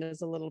ocean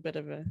is a little bit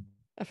of a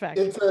effect.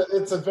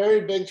 It's a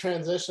very big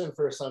transition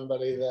for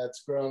somebody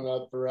that's grown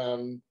up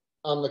around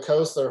on the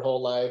coast their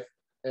whole life,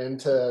 and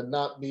to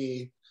not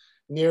be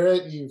near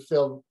it, you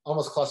feel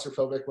almost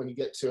claustrophobic when you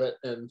get to it,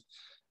 and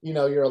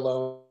you're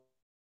alone.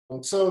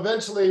 So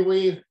eventually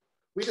we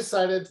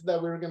decided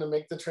that we were going to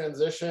make the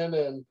transition,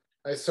 and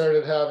I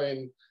started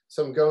having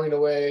some going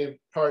away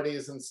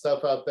parties and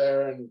stuff out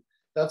there, and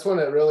that's when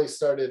it really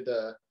started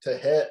to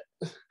hit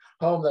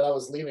home that I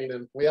was leaving.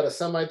 And we had a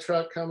semi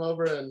truck come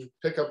over and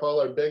pick up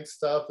all our big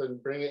stuff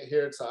and bring it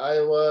here to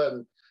Iowa.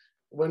 And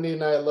Wendy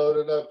and I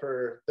loaded up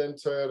her then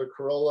Toyota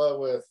Corolla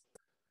with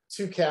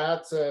 2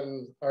 cats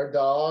and our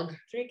dog.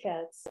 3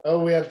 cats.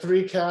 Oh, we had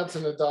 3 cats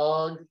and a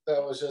dog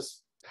that was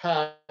just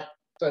packed.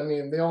 I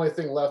mean, the only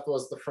thing left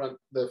was the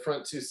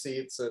front 2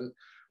 seats. And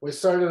we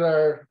started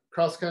our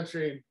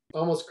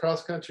almost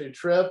cross country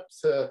trip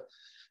to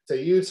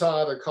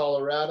Utah, to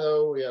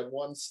Colorado. We had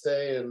 1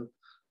 stay in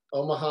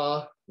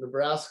Omaha,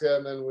 Nebraska,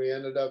 and then we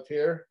ended up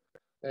here.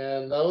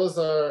 And that was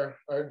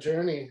our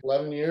journey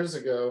 11 years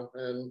ago.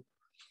 And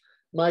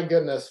my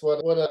goodness, what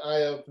an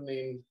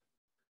eye-opening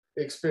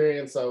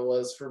experience that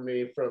was for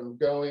me, from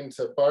going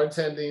to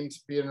bartending to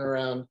being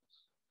around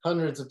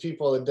hundreds of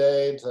people a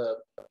day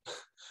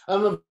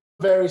I'm a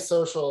very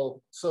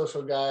social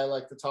guy. I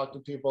like to talk to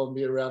people and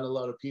be around a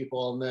lot of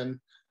people. And then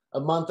a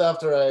month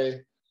after I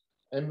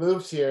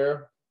moved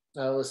here,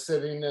 I was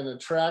sitting in a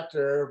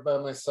tractor by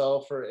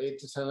myself for 8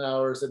 to 10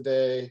 hours a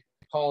day,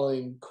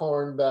 hauling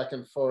corn back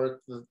and forth,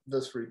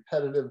 this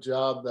repetitive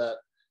job that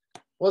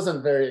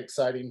wasn't very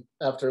exciting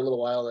after a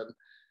little while. And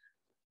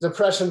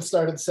depression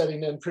started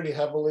setting in pretty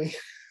heavily.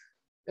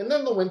 And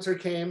then the winter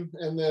came,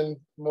 and then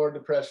more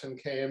depression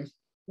came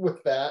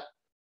with that.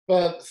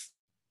 But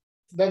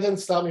that didn't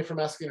stop me from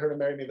asking her to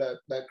marry me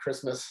that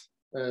Christmas.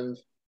 And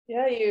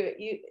yeah,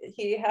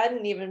 he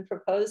hadn't even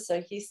proposed,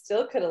 so he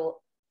still could have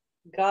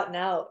gotten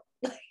out.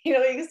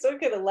 He still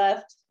could have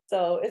left.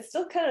 So it's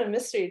still kind of a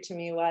mystery to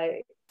me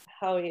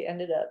how he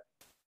ended up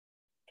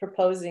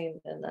proposing,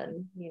 and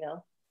then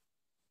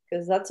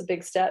because that's a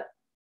big step.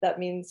 That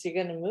means you're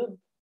going to move.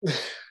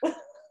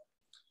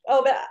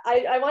 Oh, but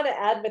I want to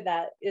add with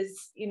that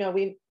is,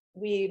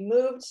 we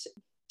moved.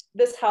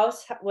 This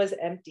house was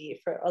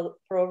empty for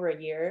over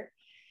a year,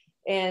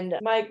 and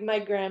my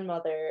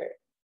grandmother,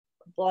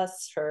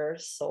 bless her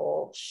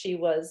soul, she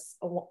was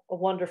a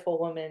wonderful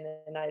woman,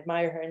 and I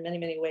admire her in many,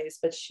 many ways.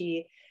 But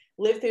she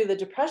lived through the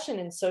Depression,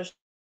 and so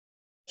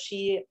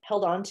she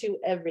held on to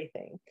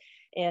everything,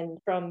 and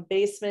from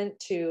basement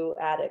to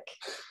attic,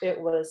 it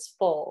was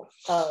full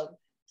of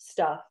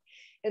stuff.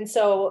 And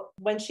so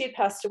when she had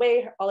passed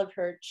away, all of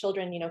her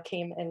children,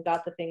 came and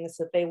got the things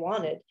that they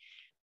wanted.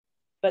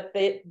 But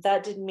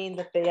that didn't mean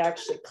that they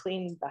actually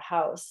cleaned the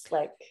house,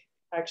 like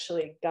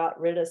actually got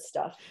rid of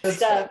stuff.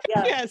 Yeah.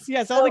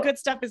 Yes. All the good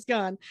stuff is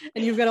gone.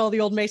 And you've got all the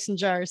old mason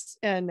jars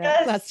and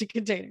plastic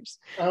containers.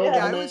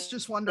 I was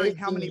just wondering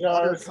how many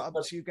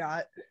buttercups you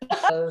got.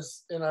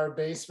 Jars in our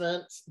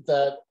basement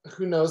that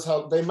who knows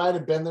how they might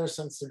have been there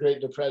since the Great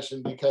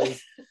Depression,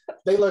 because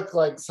they look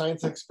like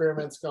science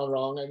experiments gone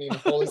wrong. I mean,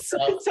 holy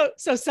crap.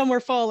 So some were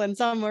full and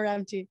some were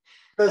empty.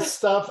 The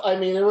stuff, I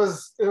mean, it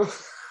was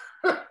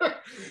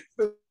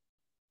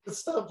the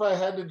stuff I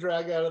had to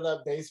drag out of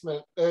that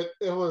basement. It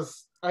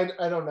was, I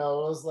don't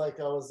know. It was like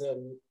I was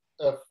in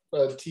a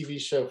TV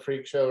show,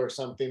 freak show or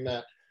something,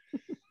 that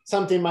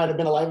something might have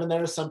been alive in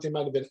there. Something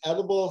might have been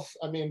edible.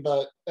 I mean,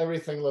 but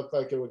everything looked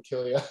like it would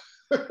kill you.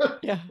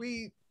 Yeah.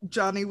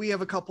 Johnny, we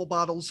have a couple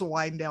bottles of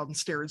wine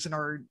downstairs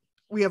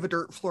we have a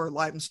dirt floor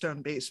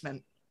limestone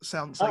basement.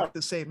 Sounds like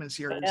the same as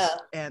yours. Yeah.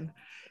 And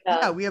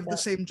we have the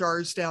same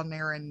jars down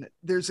there, and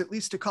there's at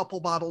least a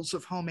couple bottles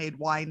of homemade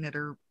wine that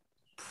are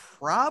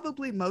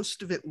probably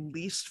most of at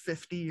least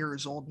 50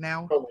 years old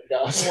now. Oh my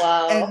gosh.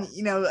 Wow.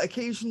 And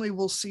occasionally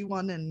we'll see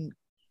one and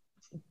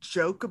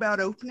joke about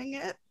opening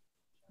it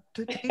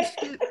to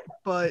taste it,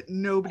 but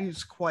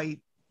nobody's quite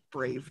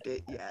braved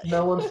it yet.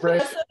 No one's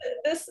brave.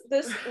 This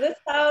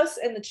house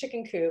and the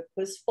chicken coop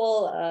was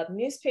full of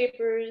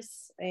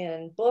newspapers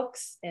and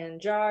books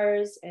and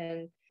jars,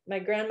 and my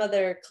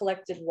grandmother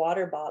collected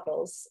water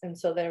bottles, and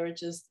so there were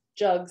just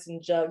jugs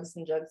and jugs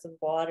and jugs of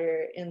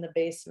water in the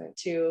basement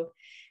too.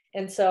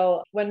 And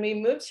so when we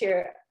moved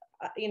here,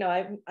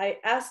 I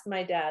asked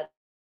my dad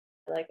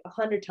like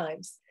 100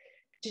 times,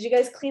 did you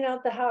guys clean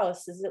out the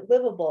house? Is it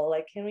livable?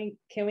 Like, can we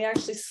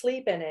actually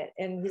sleep in it?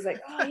 And he's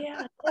like, oh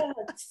yeah,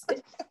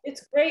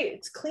 it's great.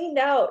 It's cleaned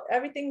out.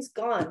 Everything's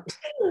gone.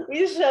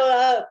 We show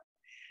up,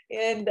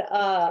 and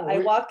I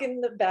walk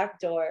in the back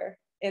door,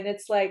 and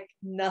it's like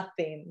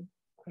nothing.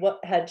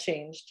 What had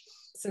changed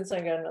since my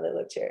grandmother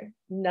lived here?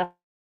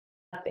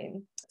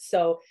 Nothing.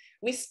 So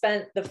we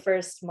spent the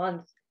first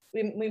month.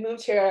 We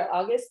moved here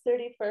August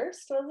 31st,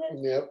 was it?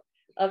 Yep.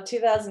 Of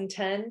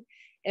 2010.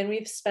 And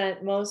we've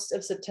spent most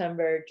of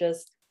September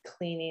just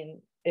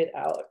cleaning it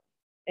out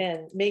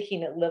and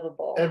making it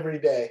livable. Every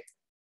day.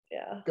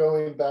 Yeah.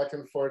 Going back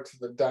and forth to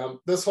the dump.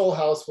 This whole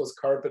house was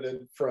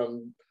carpeted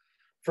from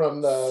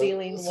the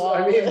ceiling wall.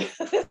 I mean,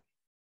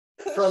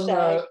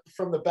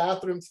 from the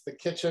bathroom to the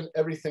kitchen,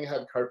 everything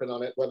had carpet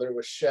on it, whether it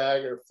was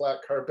shag or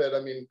flat carpet.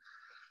 I mean,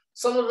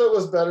 some of it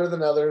was better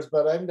than others,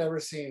 but I've never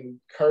seen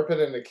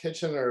carpet in a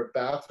kitchen or a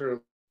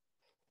bathroom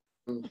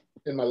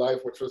in my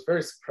life, which was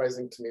very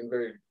surprising to me and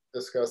very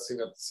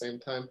disgusting at the same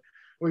time.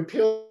 We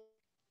peeled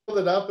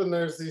it up, and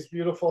there's these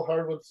beautiful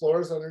hardwood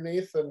floors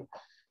underneath, and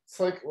it's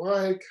like,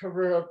 why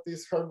cover up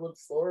these hardwood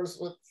floors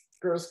with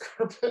gross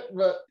carpet?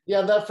 But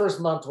yeah, that first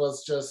month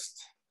was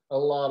just a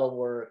lot of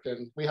work,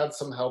 and we had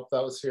some help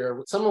that was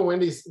here.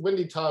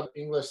 Wendy taught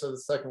English as a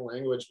second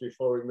language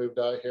before we moved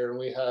out here, and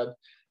we had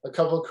a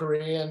couple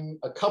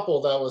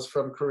that was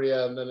from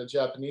Korea, and then a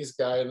Japanese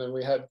guy, and then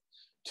we had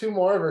 2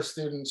 more of our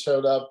students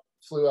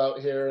flew out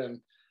here, and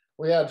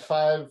we had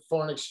 5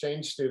 foreign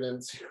exchange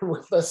students here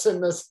with us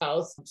in this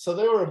house. So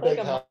they were a big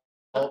help.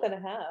 Month and a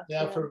half.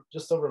 Yeah, for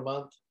just over a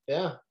month.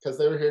 Yeah, because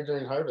they were here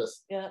during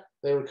harvest. Yeah.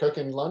 They were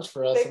cooking lunch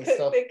for us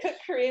stuff. They cooked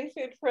Korean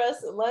food for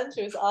us at lunch.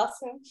 It was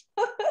awesome.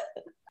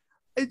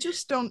 I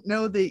just don't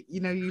know that,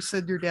 you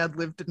said your dad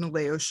lived in a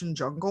Laotian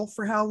jungle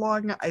for how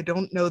long? I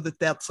don't know that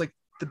that's like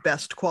the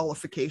best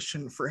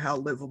qualification for how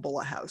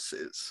livable a house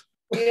is.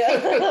 Yeah.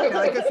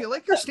 I feel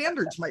like your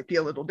standards might be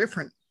a little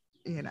different,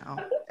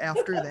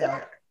 after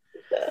that.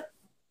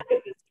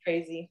 It's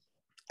crazy.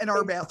 And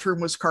our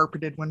bathroom was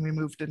carpeted when we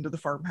moved into the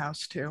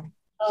farmhouse too.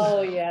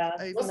 Oh yeah.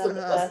 What's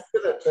the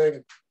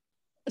thing?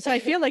 So I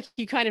feel like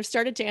you kind of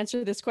started to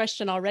answer this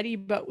question already,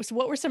 but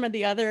what were some of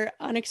the other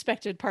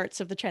unexpected parts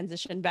of the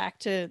transition back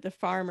to the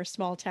farm or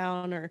small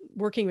town or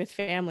working with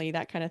family,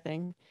 that kind of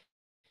thing?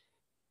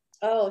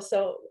 Oh,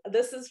 so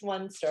this is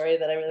one story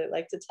that I really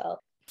like to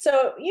tell.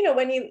 So,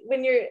 when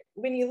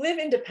you live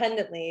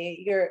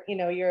independently, you're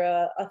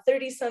a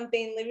 30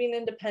 something living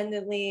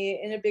independently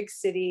in a big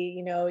city,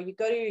 you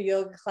go to your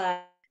yoga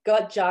class, go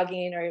out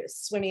jogging or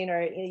swimming,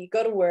 or you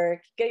go to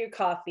work, get your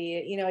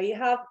coffee, you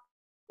have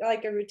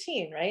like a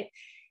routine, right?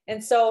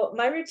 And so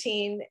my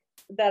routine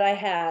that I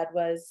had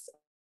was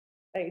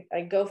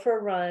I go for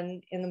a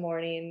run in the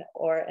morning,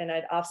 and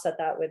I'd offset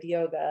that with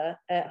yoga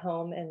at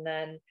home, and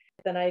then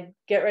I'd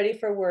get ready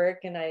for work,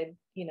 and I'd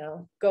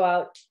go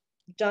out.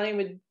 Johnny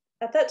would,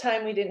 at that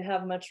time we didn't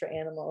have much for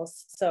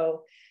animals,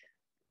 so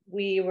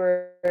we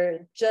were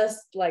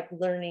just like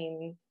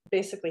learning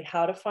basically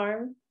how to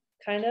farm,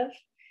 kind of.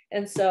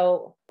 And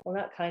so, well,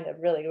 not kind of,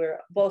 really, we were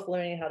both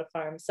learning how to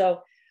farm.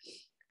 So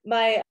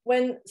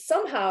when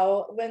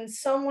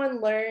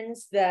someone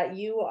learns that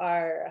you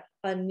are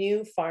a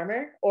new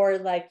farmer, or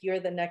like you're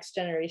the next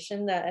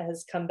generation that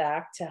has come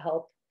back to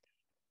help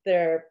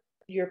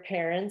your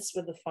parents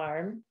with the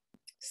farm,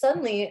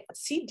 suddenly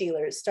seed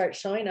dealers start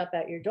showing up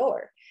at your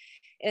door.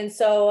 And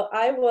so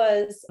I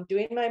was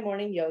doing my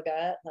morning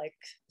yoga like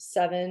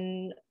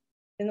 7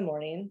 in the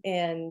morning,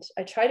 and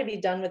I try to be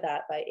done with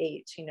that by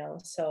 8,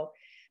 so,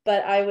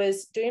 but I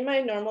was doing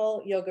my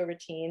normal yoga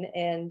routine,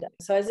 and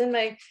so I was in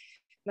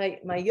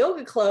my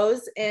yoga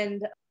clothes,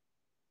 and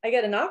I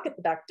get a knock at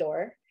the back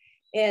door,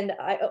 and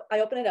I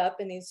open it up,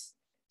 and these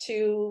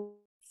 2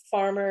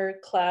 farmer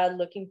clad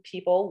looking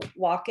people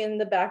walk in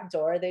the back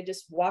door. They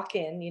just walk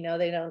in,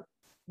 they don't,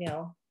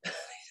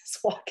 just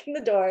walk in the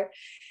door.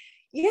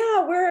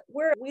 Yeah,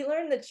 we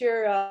learned that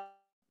you're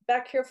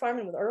back here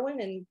farming with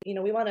Erwin, and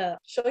we want to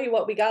show you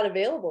what we got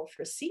available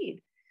for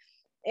seed.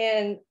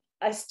 And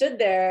I stood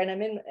there,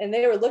 and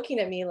they were looking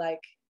at me like,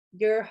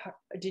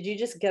 did you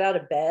just get out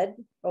of bed,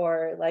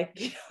 or like,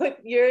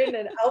 you're in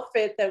an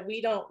outfit that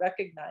we don't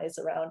recognize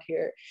around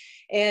here.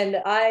 And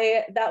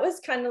that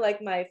was kind of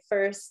like my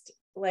first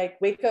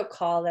like wake up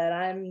call that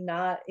I'm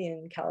not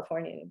in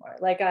California anymore.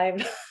 Like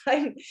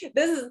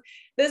this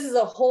is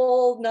a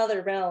whole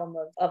nother realm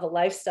of a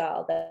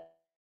lifestyle that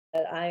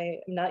I'm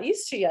not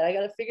used to yet. I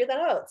got to figure that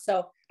out.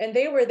 So, and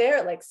they were there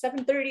at like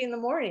 7:30 in the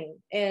morning,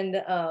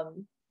 and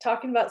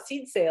talking about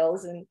seed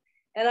sales, and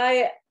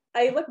I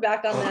look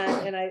back on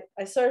that, and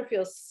I sort of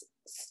feel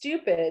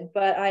stupid,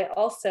 but I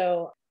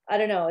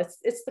don't know,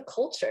 it's the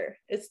culture.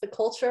 It's the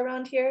culture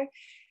around here.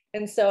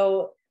 And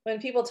so when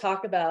people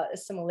talk about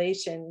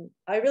assimilation,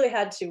 I really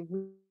had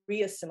to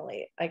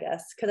re-assimilate, I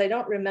guess, because I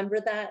don't remember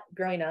that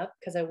growing up,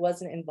 because I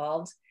wasn't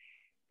involved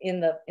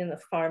in the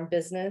farm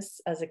business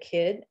as a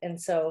kid.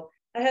 And so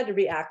I had to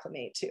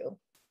reacclimate too.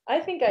 I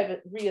think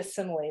I've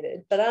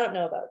re-assimilated, but I don't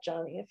know about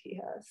Johnny if he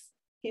has.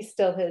 He's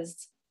still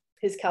his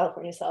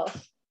California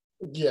self.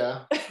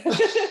 Yeah.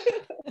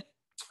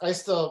 I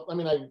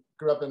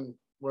grew up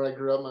where I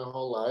grew up my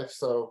whole life.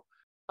 So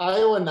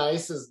Iowa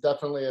nice is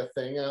definitely a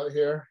thing out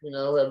here.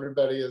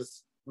 Everybody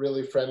is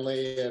really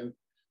friendly and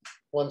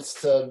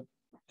wants to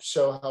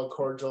show how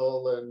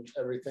cordial and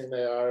everything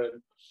they are.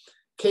 And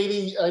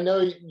Katie, I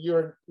know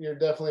you're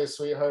definitely a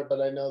sweetheart,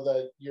 but I know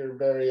that you're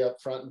very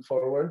upfront and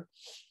forward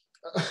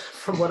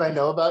from what I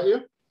know about you.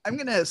 I'm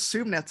going to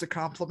assume that's a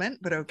compliment,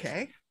 but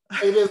okay.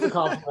 It is a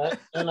compliment.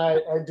 And I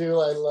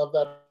love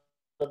that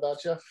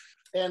about you.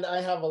 And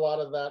I have a lot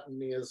of that in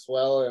me as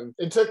well. And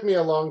it took me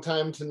a long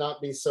time to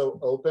not be so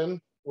open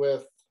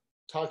with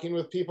talking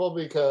with people,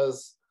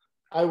 because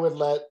I would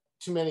let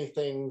too many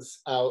things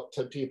out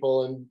to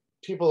people, and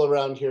people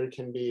around here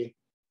can be,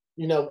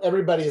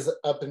 everybody's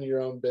up in your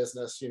own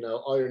business,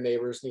 all your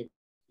neighbors need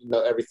to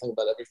know everything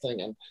about everything.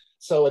 And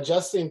so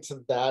adjusting to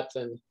that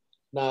and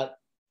not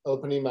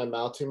opening my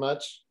mouth too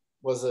much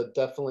was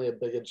definitely a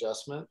big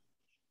adjustment.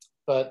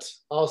 But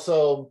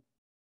also,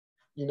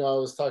 I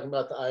was talking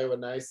about the Iowa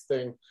nice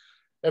thing.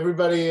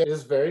 Everybody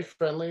is very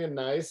friendly and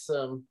nice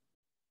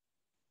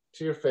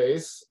to your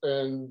face,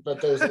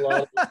 but there's a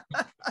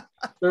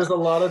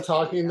lot of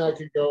talking that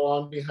could go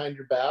on behind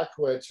your back,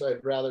 which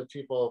I'd rather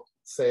people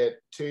say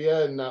it to you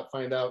and not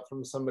find out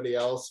from somebody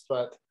else.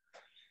 But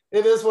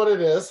it is what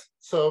it is.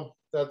 So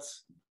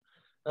that's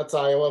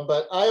Iowa.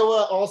 But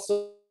Iowa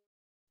also,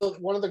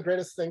 one of the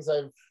greatest things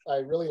I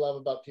really love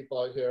about people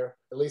out here,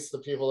 at least the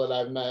people that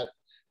I've met,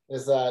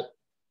 is that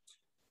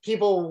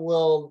people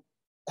will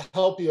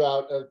help you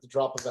out at the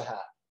drop of a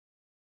hat.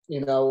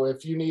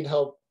 If you need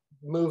help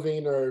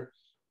moving or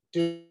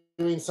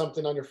doing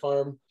something on your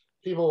farm,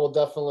 people will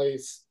definitely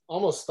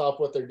almost stop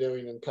what they're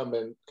doing and come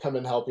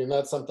and help you. And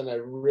that's something I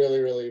really,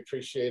 really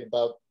appreciate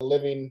about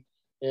living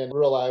in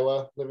rural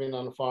Iowa, living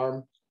on a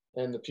farm,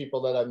 and the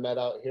people that I've met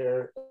out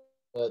here.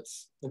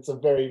 It's a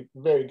very,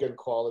 very good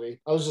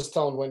quality. I was just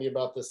telling Wendy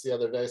about this the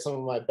other day. Some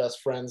of my best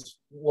friends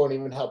won't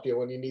even help you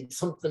when you need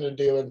something to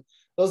do. And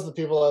those are the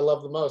people I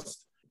love the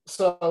most.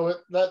 So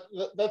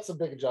that's a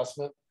big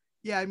adjustment.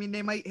 Yeah,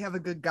 they might have a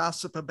good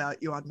gossip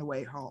about you on the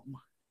way home.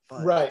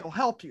 but right. they'll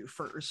help you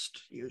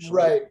first, usually.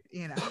 Right.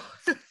 You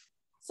know.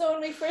 So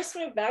when we first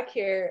moved back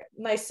here,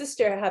 my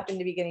sister happened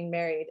to be getting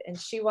married, and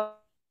she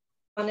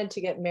wanted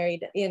to get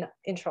married in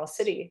Charles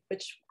City,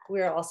 which we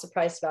were all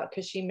surprised about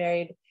because she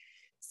married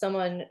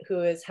someone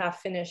who is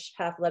half Finnish,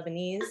 half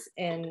Lebanese,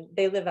 and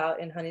they live out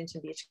in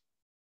Huntington Beach,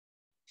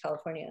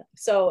 California.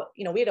 So,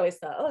 you know, we'd always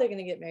thought, oh, they're going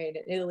to get married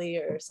in Italy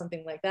or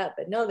something like that.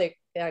 But no, they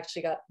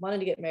actually wanted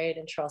to get married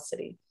in Charles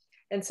City.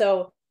 And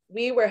so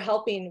we were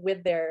helping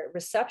with their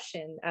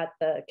reception at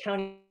the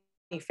county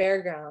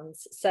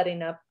fairgrounds,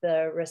 setting up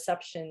the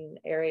reception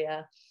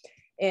area.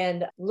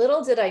 And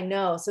little did I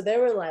know, so there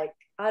were like,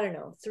 I don't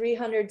know,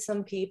 300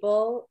 some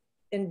people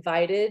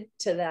invited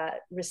to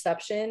that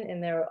reception,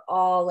 and they were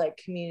all like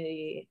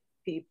community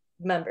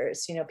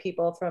members, you know,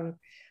 people from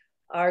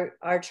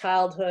our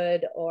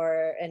childhood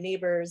or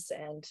neighbors.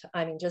 And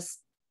I mean,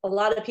 just a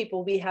lot of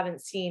people we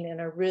haven't seen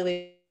in a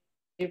really,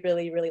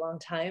 really, really long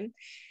time.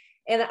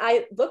 And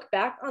I look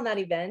back on that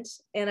event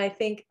and I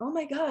think, oh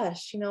my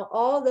gosh, you know,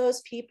 all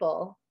those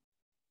people,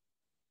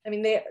 I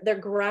mean, they're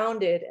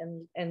grounded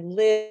and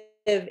live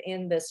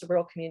in this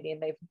rural community,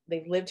 and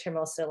they've lived here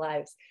most of their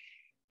lives.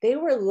 They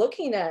were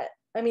looking at,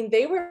 I mean,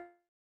 they were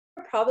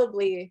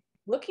probably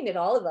looking at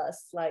all of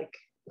us like,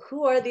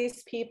 who are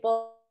these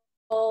people?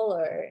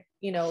 Or,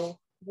 you know,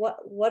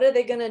 what are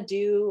they going to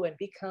do and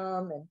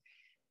become? And,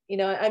 you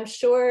know, I'm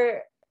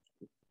sure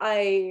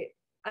I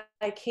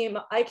came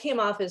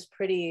off as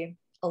pretty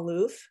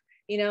aloof,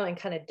 you know, and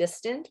kind of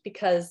distant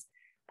because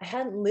I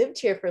hadn't lived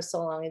here for so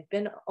long. It'd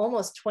been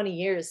almost 20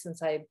 years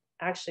since I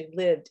actually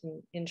lived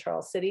in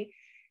Charles City.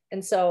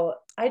 And so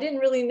I didn't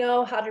really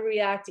know how to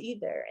react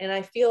either. And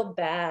I feel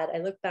bad. I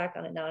look back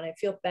on it now and I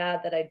feel bad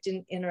that I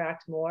didn't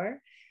interact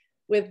more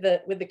with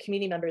the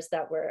community members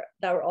that were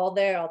all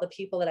there, all the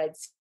people that I'd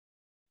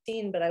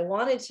seen, but I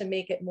wanted to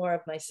make it more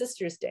of my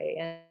sister's day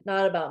and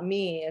not about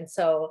me. And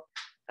so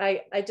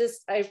I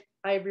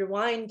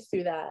rewind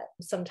through that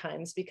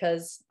sometimes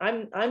because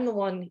I'm the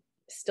one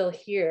still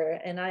here,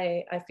 and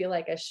I feel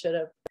like I should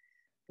have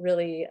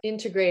really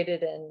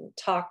integrated and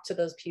talked to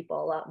those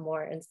people a lot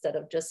more instead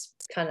of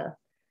just kind of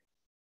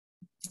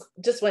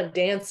just went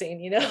dancing,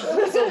 you know.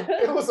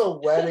 It was a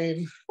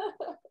wedding.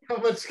 How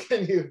much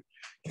can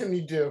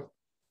you do?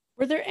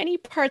 Were there any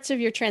parts of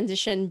your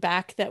transition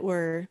back that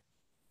were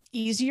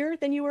easier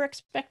than you were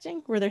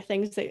expecting? Were there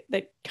things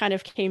that kind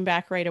of came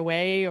back right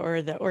away,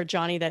 or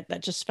Johnny,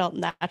 that just felt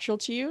natural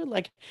to you?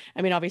 Like,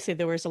 I mean, obviously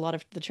there was a lot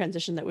of the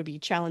transition that would be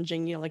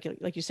challenging, you know,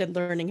 like you said,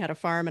 learning how to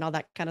farm and all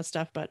that kind of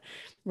stuff. But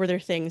were there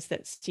things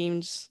that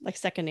seemed like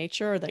second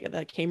nature or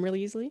that came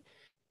really easily?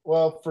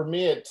 Well, for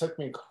me, it took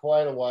me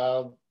quite a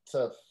while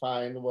to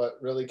find what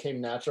really came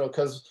natural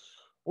because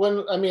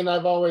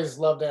I've always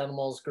loved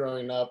animals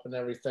growing up and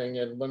everything.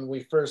 And when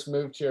we first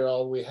moved here,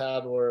 all we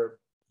had were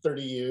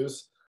 30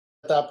 ewes.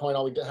 At that point,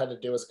 all we had to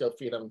do was go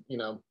feed them, you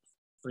know,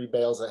 3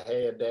 bales of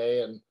hay a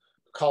day and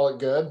call it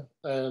good.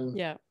 And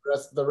yeah,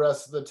 the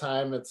rest of the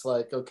time, it's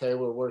like, okay,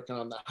 we're working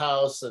on the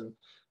house. And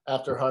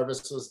after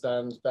harvest was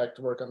done, back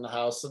to work on the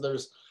house. So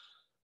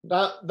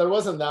there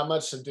wasn't that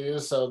much to do.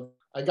 So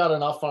I got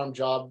an off-farm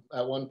job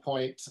at one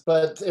point,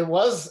 but it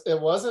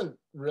wasn't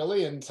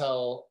really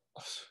until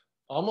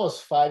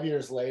almost 5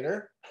 years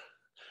later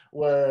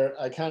where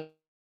I kind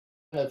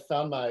of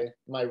found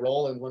my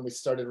role. And when we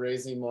started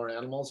raising more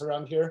animals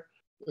around here,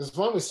 it was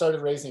when we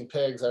started raising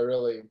pigs, I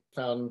really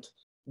found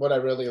what I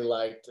really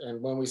liked.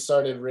 And when we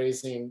started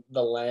raising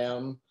the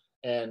lamb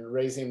and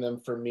raising them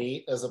for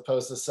meat, as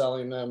opposed to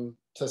selling them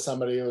to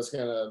somebody who was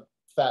going to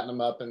fatten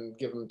them up and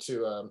give them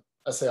to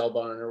a sale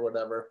barn or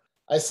whatever,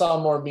 I saw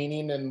more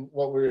meaning in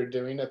what we were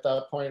doing at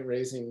that point,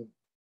 raising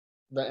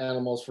the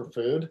animals for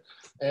food.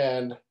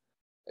 And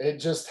it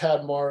just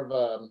had more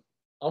of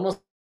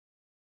almost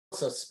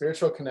a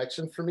spiritual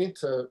connection for me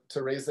to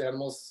raise the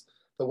animals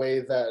the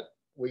way that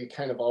we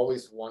kind of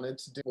always wanted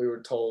to do. We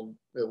were told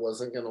it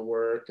wasn't going to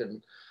work,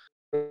 and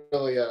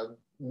really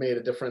made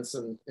a difference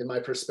in my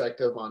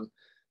perspective on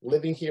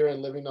living here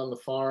and living on the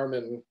farm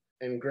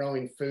and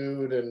growing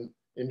food and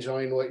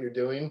enjoying what you're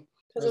doing.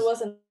 Because it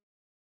wasn't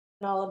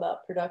all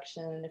about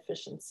production and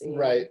efficiency.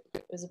 Right.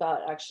 It was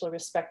about actually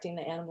respecting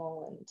the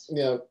animal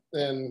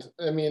and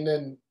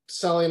and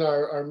selling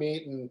our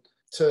meat and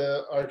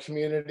to our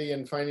community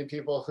and finding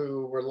people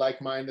who were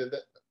like-minded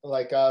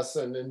like us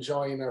and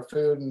enjoying our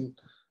food. And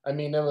I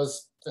mean, it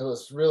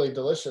was really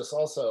delicious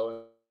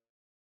also.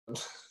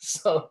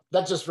 So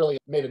that just really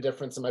made a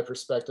difference in my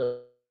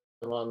perspective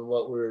on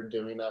what we were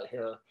doing out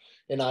here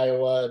in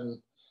Iowa, and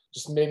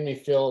just made me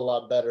feel a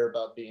lot better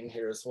about being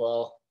here as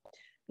well.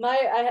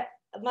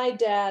 My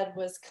dad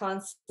was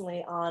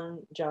constantly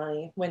on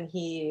Johnny when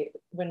we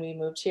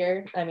moved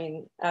here. I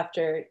mean,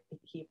 after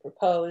he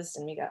proposed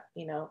and we got,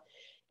 you know,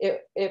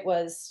 it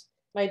was,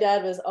 my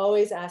dad was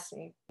always asking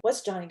me,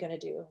 what's Johnny going to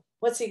do?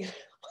 What's he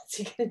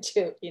going to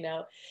do? You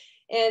know?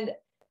 And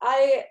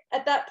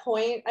at that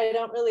point, I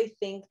don't really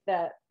think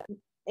that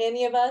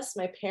any of us,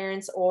 my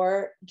parents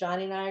or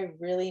Johnny and I,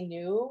 really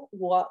knew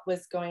what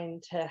was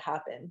going to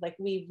happen. Like,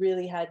 we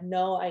really had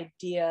no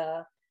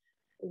idea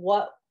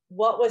what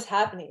what was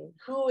happening,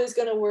 who was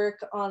going to work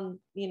on,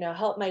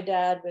 help my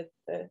dad with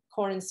the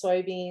corn and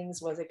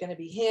soybeans. Was it going to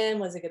be him?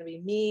 Was it going to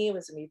be me?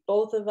 Was it going to be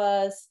both of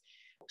us?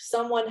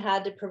 Someone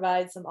had to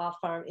provide some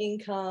off-farm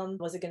income.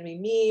 Was it going to be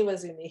me?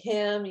 Was it going to be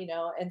him?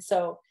 And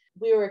so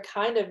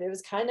it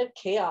was kind of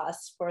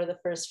chaos for the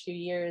first few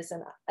years.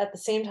 And at the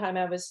same time,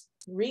 I was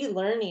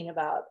relearning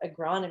about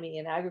agronomy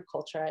and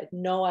agriculture. I had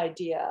no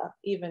idea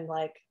even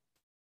like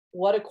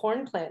what a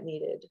corn plant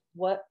needed,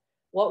 what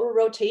were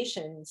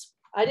rotations.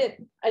 I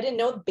didn't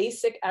know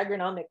basic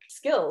agronomic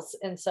skills.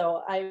 And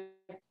so I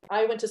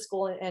went to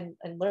school and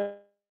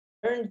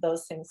learned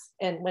those things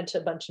and went to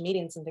a bunch of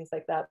meetings and things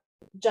like that.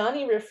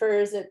 Johnny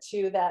refers it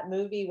to that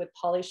movie with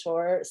Pauly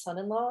Shore,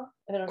 Son-in-Law.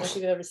 I don't know if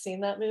you've ever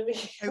seen that movie.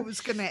 I was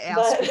going to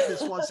ask if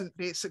this wasn't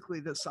basically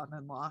the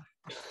Son-in-Law.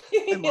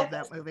 I love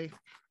that movie.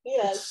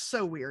 Yes. It's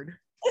so weird.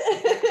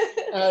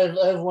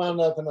 I've wound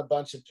up in a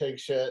bunch of pig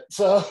shit.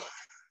 So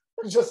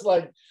just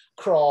like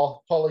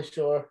Crawl, Pauly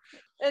Shore.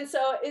 And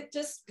so it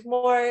just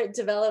more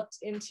developed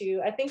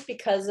into, I think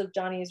because of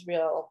Johnny's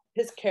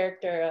his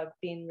character of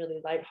being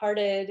really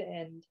lighthearted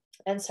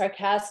and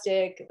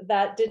sarcastic,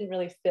 that didn't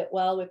really fit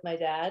well with my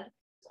dad.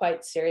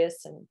 Quite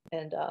serious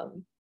and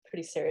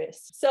pretty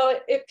serious. So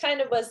it kind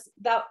of was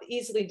that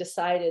easily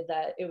decided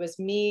that it was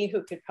me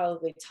who could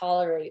probably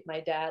tolerate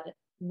my dad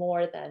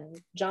more than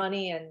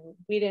Johnny. And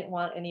we didn't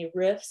want any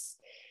rifts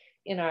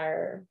in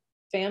our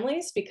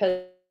families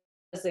because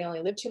they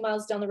only lived 2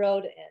 miles down the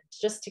road, and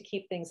just to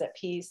keep things at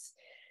peace.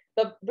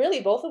 But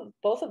really both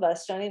of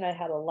us, Johnny and I,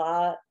 had a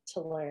lot to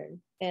learn,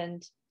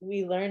 and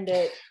we learned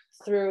it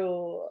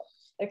through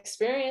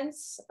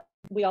experience.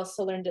 We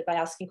also learned it by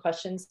asking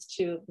questions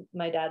to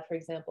my dad, for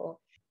example.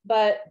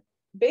 But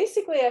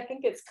basically, I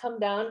think it's come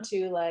down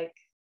to like,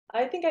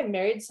 I think I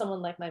married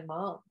someone like my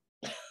mom.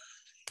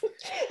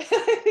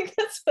 I think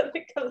that's what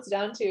it comes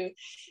down to.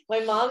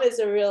 My mom is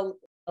a real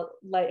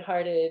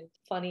lighthearted,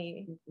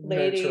 funny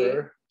lady.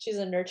 Nurturer. She's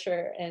a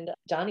nurturer, and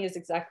Johnny is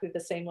exactly the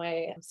same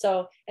way.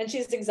 So, and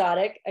she's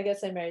exotic. I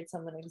guess I married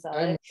someone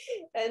exotic.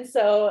 And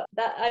so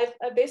that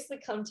I've basically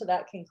come to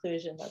that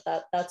conclusion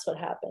that's what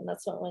happened.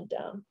 That's what went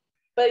down.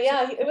 But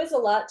yeah, it was a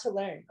lot to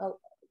learn,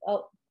 a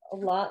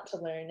lot to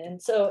learn.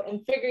 And so,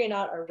 and figuring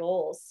out our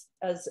roles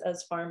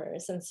as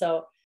farmers. And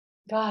so,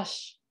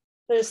 gosh,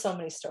 there's so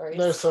many stories.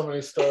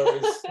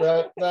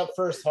 That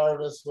first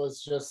harvest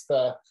was just,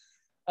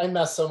 I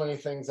messed so many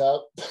things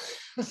up.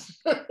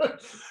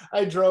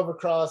 I drove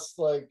across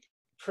like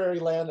prairie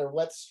land or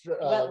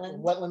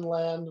wetland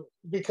land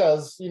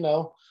because,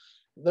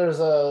 there's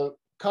a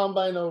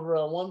combine over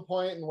on one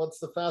point, and what's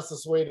the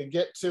fastest way to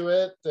get to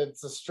it?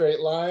 It's a straight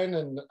line,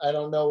 and I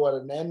don't know what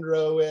an end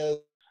row is.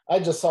 I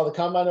just saw the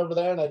combine over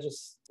there, and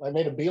I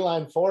made a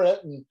beeline for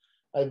it, and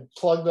I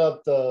plugged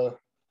up the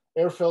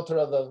air filter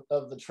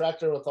of the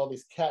tractor with all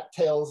these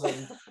cattails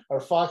and or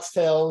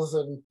foxtails,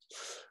 and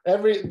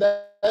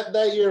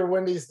that year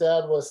Wendy's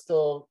dad was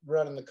still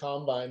running the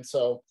combine,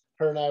 so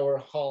her and I were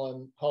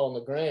hauling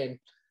the grain,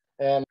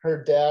 and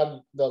her dad,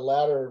 the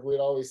ladder, we'd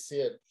always see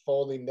it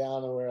folding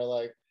down, and we were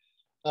like,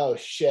 oh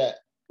shit,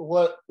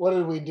 what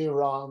did we do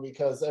wrong?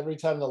 Because every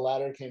time the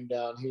ladder came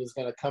down, he was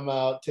going to come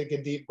out, take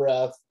a deep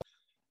breath,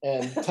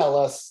 and tell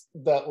us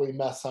that we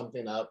messed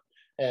something up.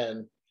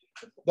 And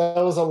that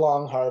was a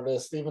long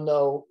harvest, even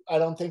though I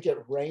don't think it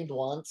rained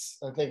once.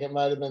 I think it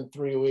might have been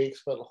 3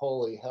 weeks, but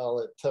holy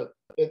hell,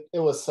 it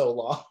was so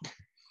long.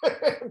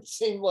 It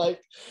seemed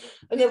like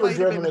I never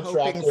driven a tractor.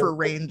 Hoping for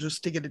rain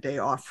just to get a day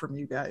off from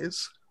you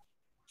guys.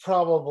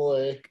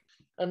 Probably.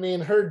 I mean,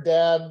 her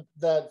dad,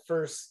 that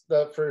first,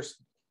 I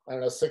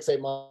don't know,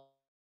 6-8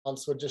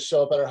 months would just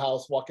show up at our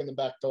house, walk in the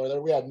back door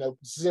there. We had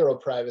zero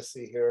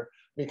privacy here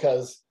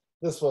because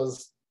this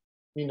was,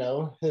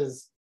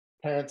 his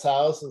parents'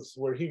 house is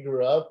where he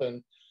grew up,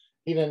 and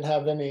he didn't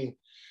have any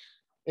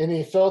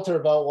filter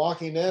about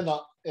walking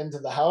into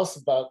the house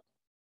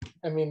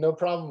no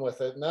problem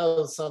with it. And that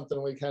was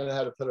something we kind of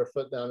had to put our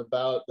foot down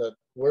about, that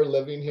we're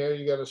living here,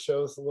 you got to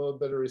show us a little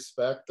bit of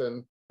respect.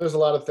 And there's a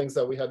lot of things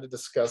that we had to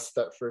discuss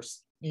that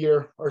first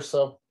year or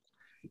so.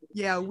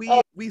 Yeah,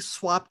 we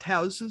swapped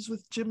houses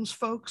with Jim's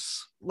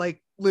folks,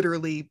 like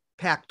literally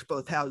packed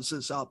both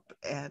houses up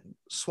and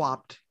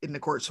swapped in the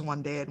course of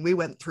one day. And we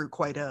went through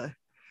quite a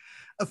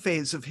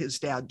phase of his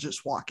dad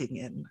just walking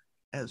in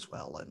as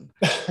well. And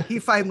he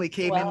finally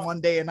came in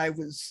one day, and I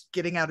was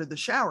getting out of the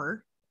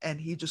shower, and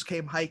he just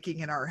came hiking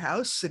in our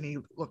house, and he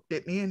looked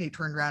at me and he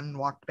turned around and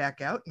walked back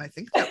out. And I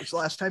think that was the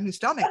last time he's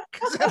done it.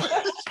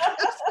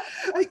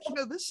 Like,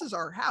 this is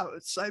our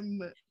house.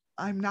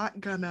 I'm not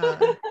gonna,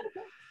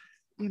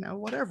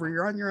 whatever,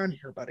 you're on your own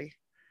here, buddy.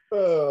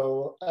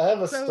 Oh, I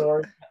have a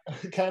story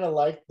kind of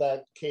like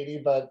that,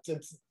 Katie, but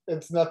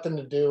it's nothing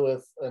to do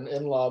with an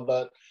in-law.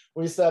 But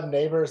we used to have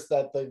neighbors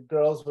that the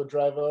girls would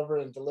drive over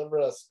and deliver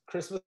us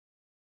Christmas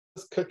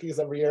cookies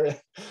every year.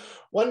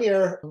 One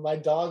year, my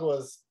dog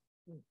was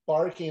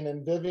barking,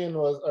 and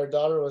our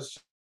daughter was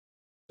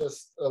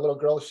just a little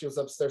girl. She was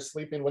upstairs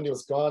sleeping. Wendy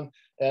was gone,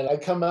 and I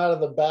come out of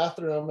the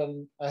bathroom,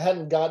 and I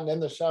hadn't gotten in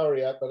the shower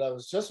yet, but I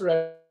was just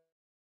ready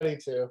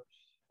to.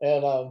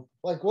 And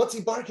like, what's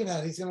he barking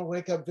at? He's gonna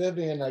wake up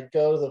Vivian. I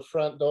go to the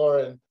front door,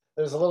 and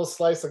there's a little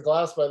slice of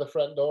glass by the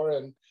front door,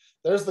 and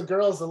there's the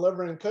girls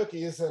delivering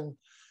cookies. And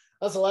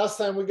that's the last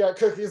time we got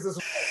cookies.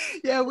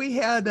 Yeah, we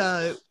have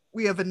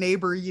a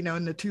neighbor,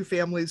 and the two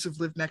families have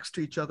lived next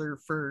to each other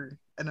for,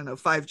 I don't know,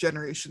 5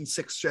 generations,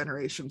 6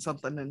 generations,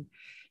 something. And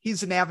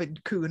he's an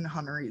avid coon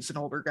hunter. He's an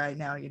older guy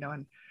now,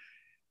 and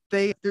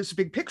there's a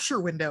big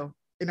picture window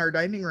in our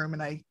dining room.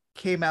 And I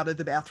came out of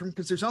the bathroom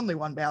because there's only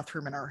one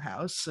bathroom in our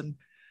house, and,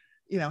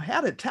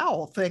 had a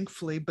towel,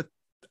 thankfully, but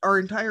our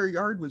entire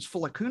yard was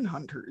full of coon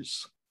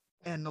hunters,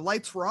 and the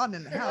lights were on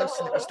in the house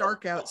and it was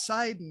dark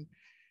outside. And,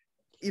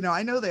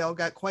 I know they all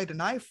got quite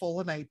an eyeful.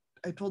 And I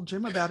told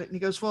Jim about it, and he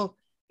goes, well,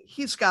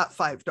 he's got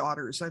 5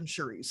 daughters. I'm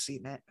sure he's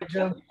seen it.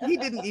 He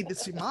didn't need to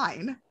see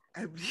mine.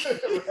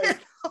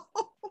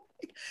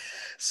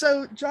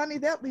 So, Johnny,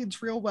 that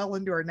leads real well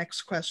into our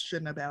next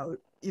question about,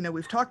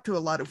 we've talked to a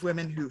lot of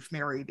women who've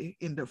married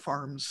into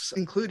farms,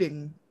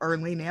 including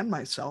Arlene and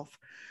myself.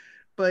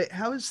 But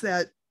how has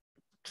that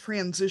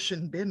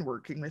transition been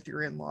working with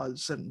your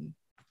in-laws and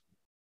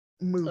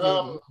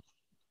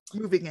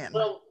moving in?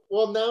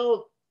 Well,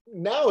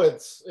 now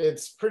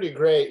it's pretty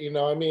great.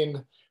 I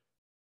mean,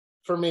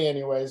 for me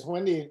anyways,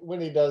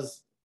 Wendy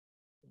does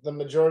the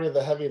majority of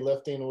the heavy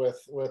lifting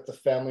with the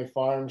family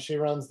farm. She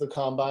runs the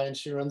combine,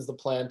 she runs the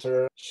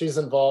planter. She's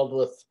involved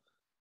with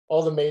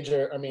all the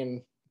major,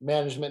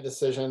 management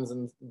decisions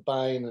and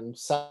buying and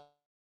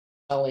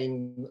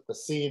selling the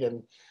seed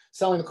and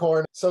selling the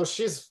corn. So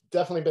she's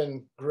definitely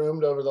been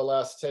groomed over the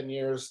last 10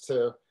 years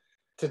to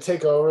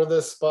take over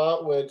this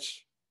spot,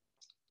 which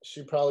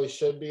she probably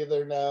should be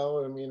there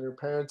now. Her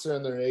parents are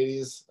in their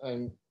 80s.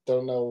 I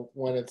don't know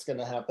when it's going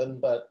to happen,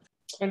 but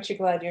aren't you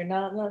glad you're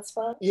not in that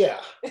spot? Yeah,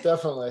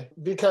 definitely.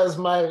 Because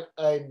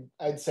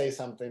I'd say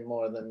something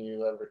more than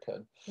you ever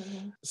could.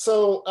 Mm-hmm.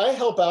 So I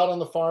help out on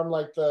the farm.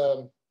 Like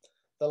the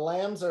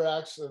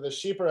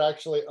sheep are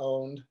actually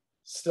owned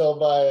still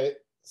by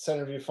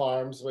Centerview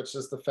Farms, which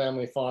is the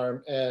family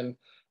farm. And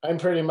I'm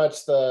pretty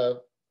much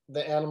the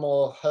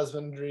animal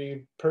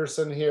husbandry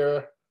person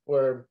here,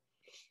 where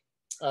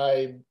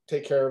I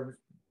take care of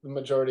the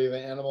majority of the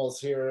animals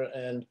here.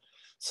 And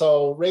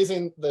so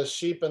raising the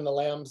sheep and the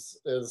lambs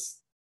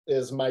is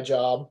my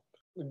job.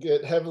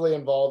 Get heavily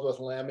involved with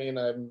lambing.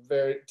 I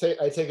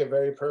take it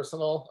very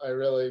personal. I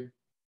really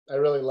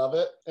love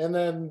it. And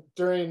then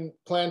during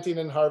planting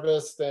and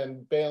harvest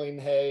and baling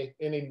hay,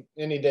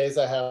 any days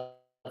I have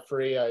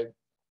free, I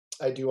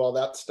do all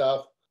that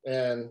stuff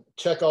and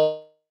check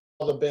all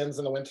the bins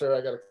in the winter.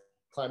 I got to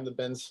climb the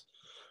bins,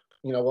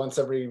 once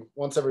every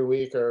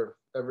week or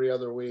every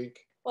other week.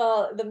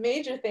 Well, the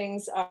major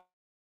things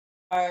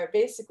are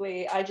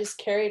basically, I just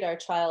carried our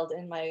child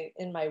in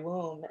my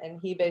womb, and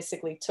he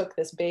basically took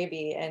this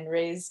baby and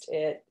raised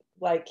it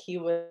like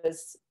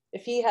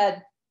if he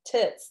had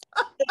tits,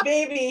 the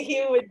baby,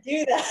 he would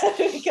do that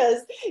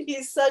because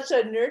he's such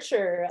a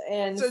nurturer.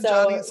 And so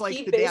Johnny's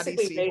like the daddy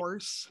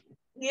seahorse.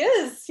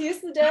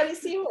 He's the daddy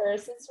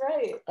seahorse. That's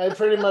right. I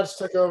pretty much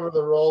took over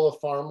the role of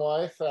farm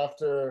wife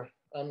after,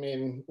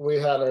 we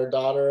had our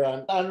daughter,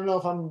 and I don't know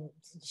if I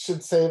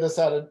should say this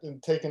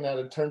taken out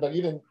of turn, but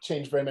you didn't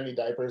change very many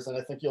diapers, and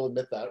I think you'll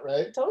admit that,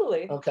 right?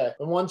 Totally. Okay.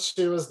 And once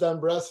she was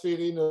done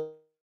breastfeeding,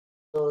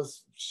 I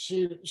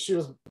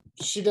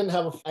didn't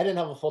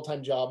have a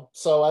full-time job,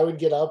 so I would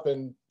get up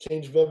and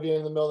change Vivian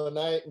in the middle of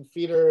the night and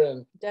feed her,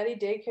 and daddy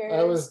daycare.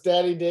 I was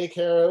daddy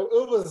daycare.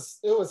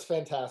 It was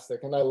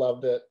fantastic, and I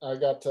loved it. I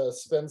got to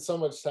spend so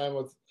much time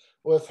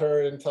with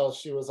her until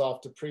she was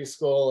off to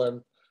preschool,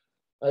 and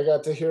I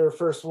got to hear her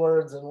first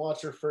words and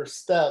watch her first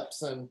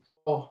steps, and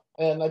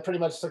I pretty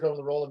much took over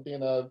the role of being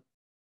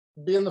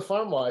the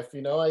farm wife.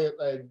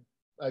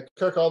 I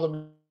cook all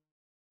the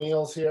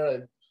meals here. I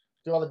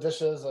do all the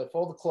dishes. I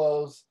fold the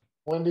clothes.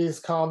 Wendy's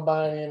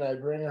combining. I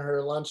bring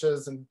her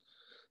lunches and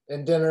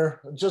dinner.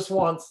 Just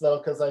once though,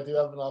 because I do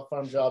have an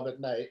off-farm job at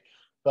night.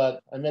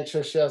 But I make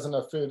sure she has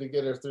enough food to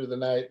get her through the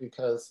night,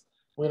 because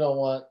we don't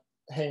want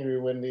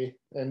hangry Wendy,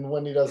 and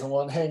Wendy doesn't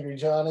want hangry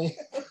Johnny.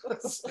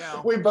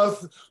 Yeah. We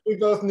both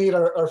need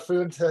our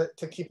food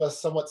to keep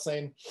us somewhat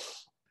sane.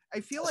 I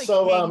feel like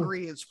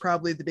hangry is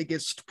probably the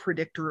biggest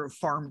predictor of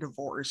farm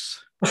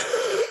divorce.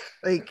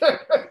 Like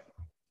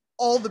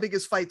all the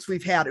biggest fights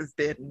we've had have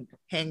been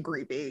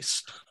hangry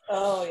based.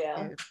 Oh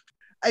yeah.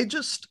 I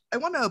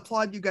want to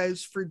applaud you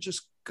guys for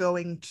just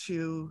playing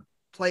to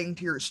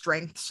your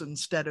strengths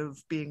instead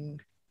of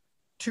being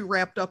too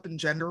wrapped up in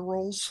gender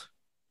roles.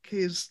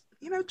 Because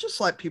just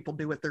let people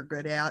do what they're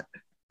good at.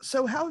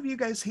 So how have you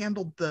guys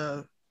handled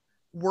the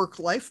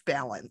work-life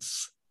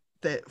balance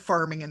that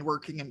farming and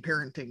working and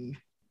parenting?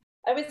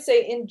 I would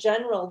say in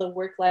general, the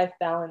work-life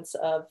balance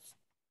of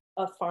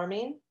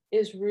farming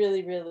is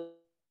really,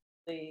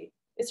 really,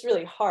 it's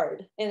really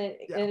hard. And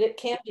it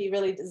can be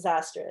really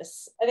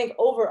disastrous. I think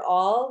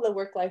overall, the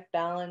work-life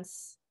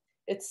balance,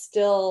 we're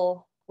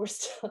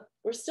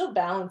still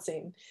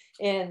balancing.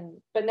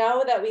 But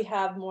now that we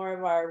have more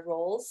of our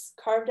roles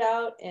carved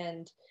out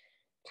and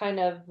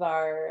kind of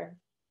our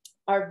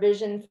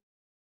vision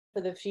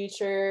for the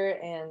future.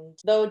 And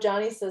though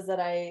Johnny says that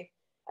I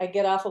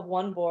get off of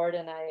one board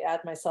and I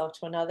add myself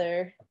to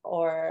another,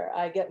 or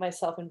I get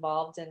myself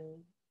involved in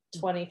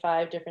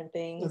 25 different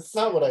things. It's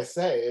not what I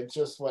say, it's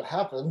just what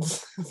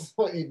happens. It's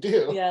what you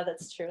do. Yeah,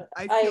 that's true.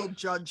 I feel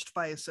judged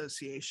by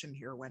association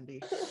here,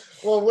 Wendy.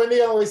 Well,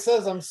 Wendy always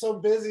says, I'm so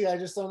busy, I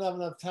just don't have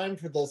enough time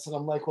for this. And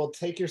I'm like, well,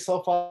 take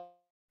yourself off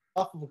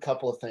of a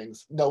couple of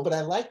things. No, but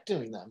I like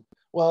doing them.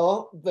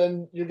 Well,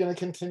 then you're going to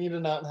continue to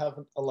not have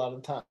a lot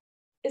of time.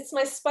 It's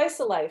my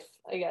spice of life,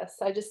 I guess.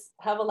 I just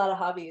have a lot of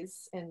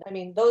hobbies. And I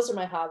mean, those are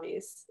my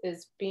hobbies,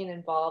 is being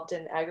involved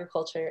in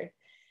agriculture.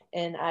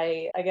 And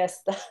I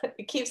guess that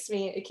it keeps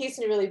me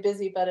really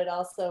busy, but it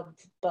also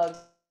bugs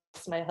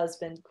my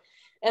husband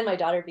and my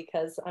daughter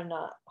because I'm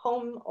not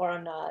home, or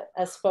I'm not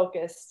as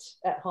focused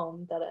at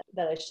home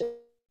that I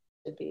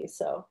should be.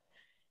 So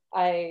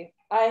I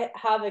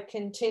have a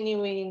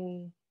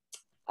continuing,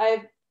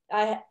 I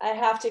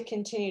have to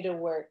continue to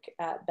work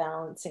at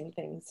balancing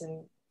things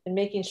and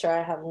making sure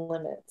I have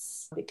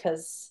limits,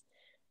 because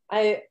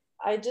I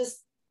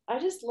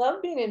just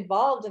love being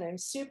involved, and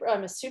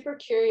I'm a super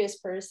curious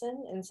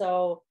person. And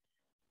so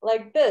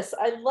like this,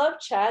 I love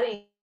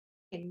chatting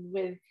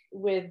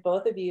with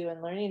both of you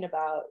and learning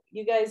about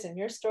you guys and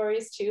your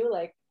stories too.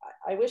 Like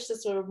I wish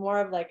this were more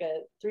of like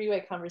a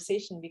three-way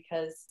conversation,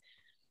 because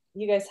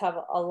you guys have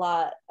a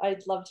lot.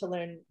 I'd love to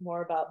learn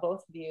more about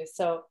both of you.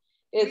 So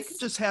we could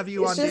just have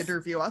you on to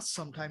interview us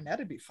sometime.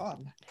 That'd be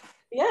fun.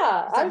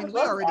 Yeah, I mean, we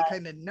already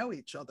kind of know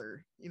each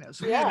other,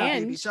 so we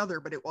interviewed each other,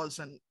 but it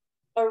wasn't.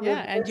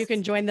 And you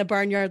can join the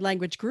Barnyard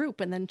Language group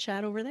and then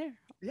chat over there.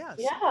 Yes.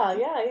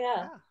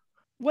 Yeah.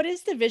 What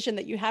is the vision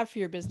that you have for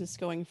your business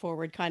going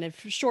forward, kind of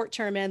short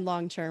term and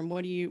long term?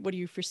 What do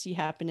you foresee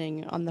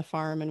happening on the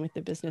farm and with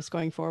the business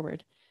going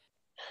forward?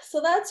 So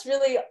that's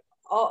really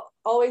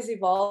always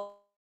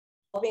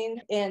evolving.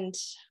 And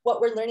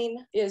what we're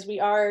learning is we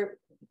are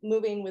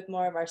moving with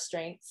more of our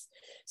strengths.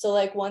 So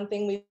like one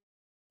thing we've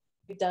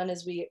done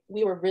is we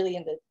were really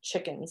into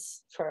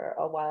chickens for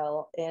a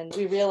while, and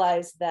we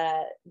realized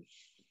that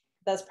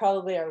that's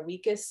probably our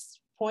weakest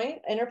point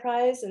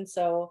enterprise, and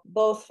so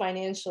both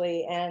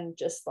financially and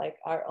just like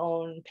our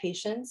own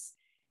patience.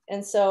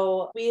 And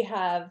so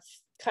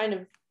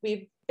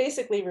we've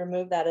basically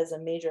removed that as a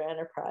major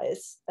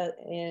enterprise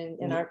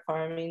in our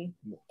farming.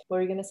 What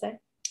were you going to say?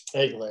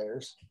 Egg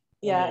layers.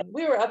 Yeah,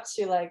 we were up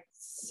to like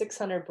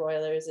 600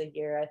 broilers a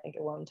year, I think,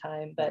 at one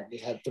time. But we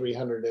had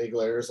 300 egg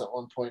layers at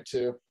one point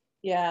too.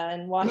 Yeah,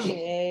 and washing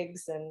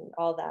eggs and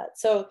all that.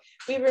 So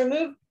we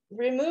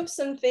removed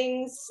some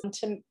things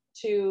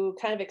to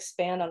kind of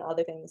expand on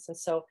other things. And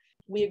so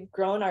we've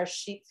grown our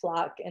sheep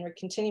flock, and we're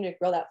continuing to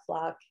grow that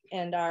flock.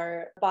 And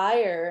our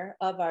buyer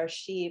of our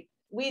sheep,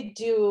 we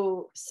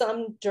do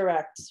some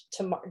direct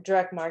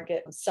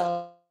market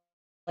selling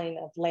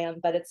of lamb,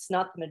 but it's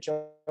not the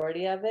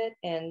majority of it.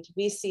 And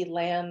we see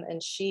lamb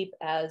and sheep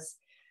as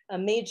a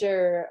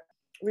major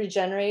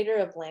regenerator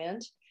of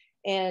land.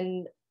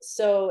 And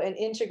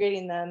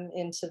integrating them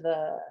into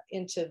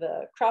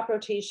the crop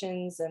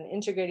rotations and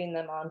integrating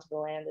them onto the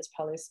land is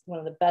probably one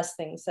of the best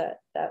things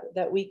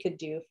that we could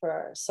do for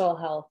our soil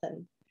health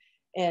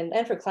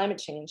and for climate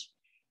change.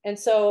 And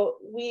so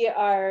we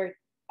are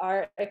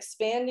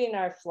expanding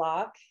our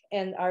flock,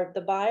 and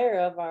the buyer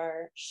of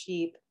our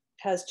sheep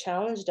has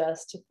challenged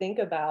us to think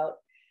about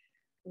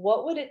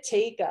what would it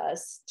take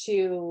us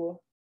to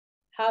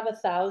have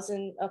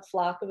a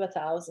flock of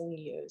 1,000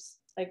 ewes.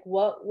 Like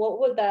what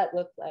would that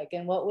look like,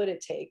 and what would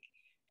it take?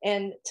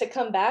 And to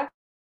come back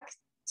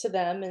to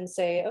them and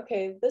say,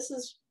 okay, this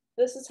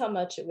is how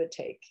much it would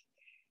take.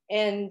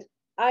 And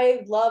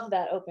I love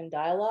that open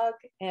dialogue,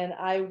 and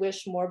I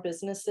wish more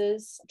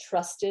businesses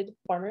trusted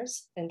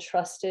farmers and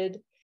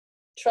trusted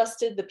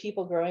the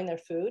people growing their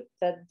food,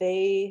 that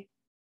they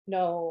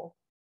know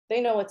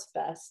what's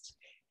best.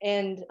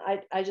 And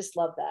I just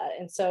love that.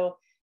 And so,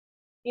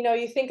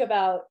 you think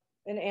about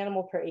an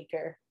animal per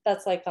acre,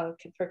 that's like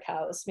for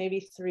cows,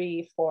 maybe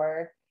three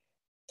for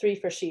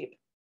sheep.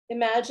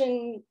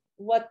 Imagine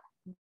what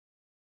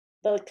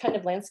the kind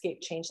of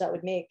landscape change that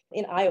would make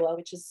in Iowa,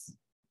 which is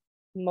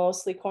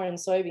mostly corn and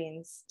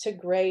soybeans, to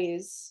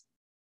graze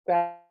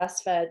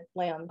grass-fed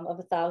lamb of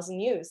 1,000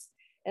 ewes.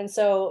 And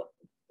so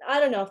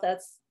I don't know if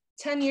that's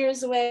 10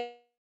 years away,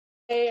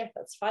 if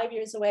that's 5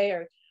 years away,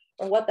 or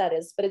what that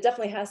is, but it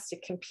definitely has to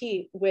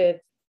compete with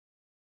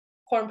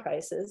corn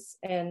prices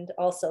and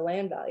also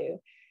land value.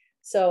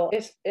 So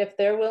if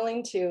they're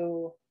willing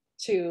to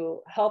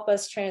help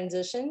us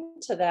transition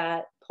to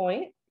that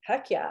point,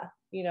 heck yeah,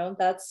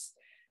 that's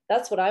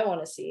what I want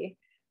to see.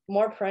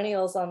 More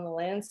perennials on the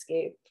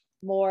landscape,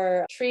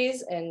 more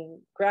trees and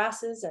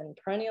grasses and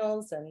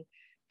perennials and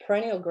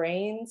perennial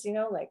grains,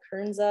 like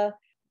Kernza.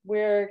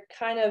 We're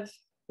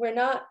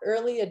not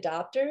early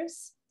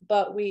adopters,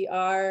 but we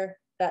are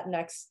that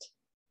next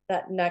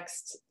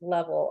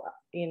level,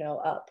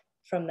 up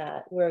from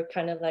that. We're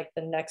kind of like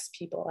the next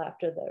people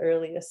after the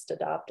earliest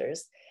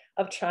adopters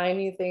of trying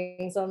new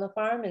things on the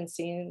farm and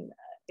seeing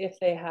if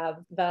they have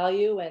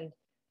value and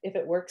if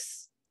it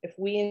works, if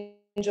we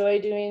enjoy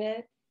doing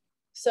it.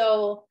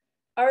 So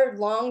our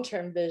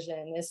long-term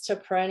vision is to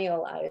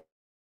perennialize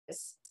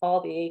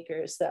all the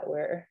acres that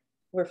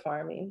we're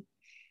farming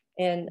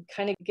and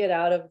kind of get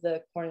out of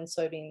the corn and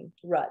soybean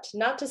rut.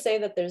 Not to say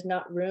that there's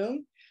not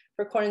room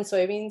for corn and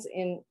soybeans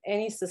in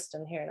any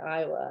system here in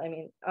Iowa. I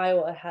mean,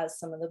 Iowa has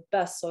some of the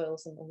best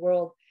soils in the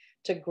world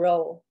to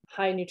grow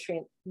high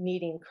nutrient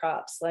needing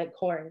crops like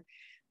corn,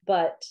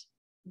 but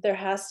there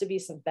has to be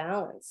some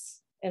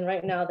balance. And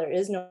right now there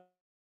is no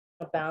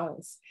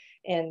balance.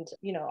 And,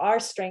 you know, our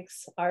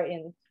strengths are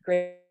in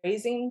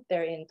grazing,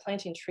 they're in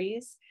planting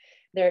trees,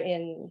 they're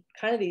in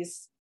kind of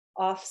these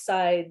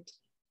offside,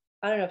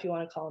 I don't know if you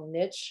want to call them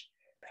niche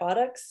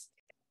products.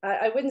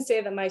 I wouldn't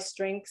say that my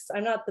strengths,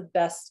 I'm not the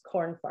best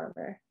corn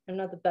farmer. I'm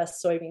not the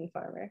best soybean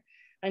farmer.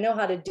 I know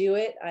how to do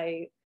it.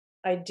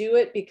 I do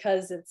it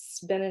because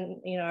it's been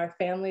in, you know, our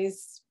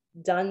family's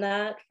done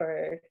that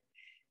for,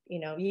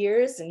 you know,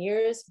 years and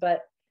years,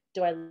 but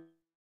do I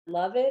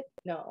love it?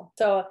 No.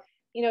 So,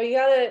 you know,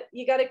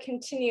 you gotta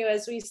continue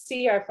as we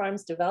see our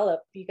farms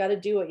develop, you got to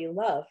do what you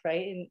love,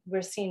 right? And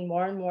we're seeing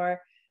more and more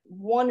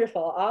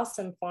wonderful,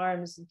 awesome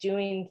farms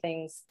doing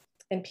things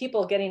and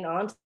people getting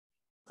onto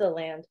the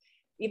land,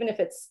 even if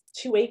it's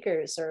 2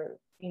 acres or,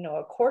 you know,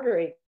 a quarter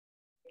acre,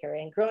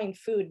 and growing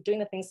food, doing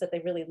the things that they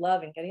really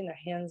love and getting their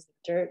hands in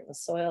the dirt and the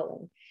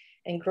soil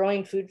and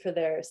growing food for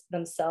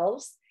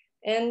themselves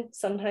and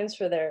sometimes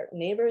for their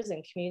neighbors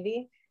and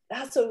community.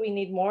 That's what we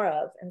need more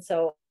of. And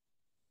so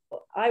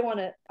I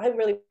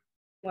really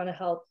want to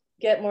help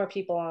get more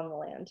people on the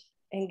land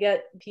and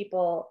get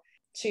people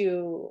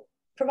to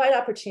provide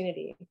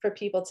opportunity for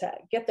people to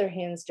get their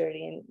hands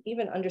dirty and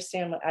even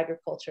understand what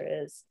agriculture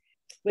is.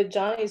 With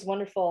Johnny's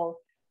wonderful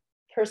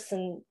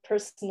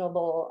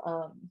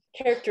personable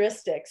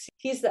characteristics,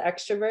 he's the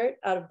extrovert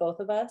out of both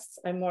of us.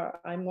 I'm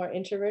more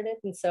introverted,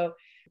 and so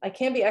I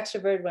can be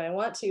extroverted when I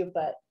want to,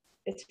 but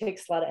it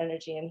takes a lot of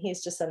energy, and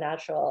he's just a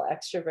natural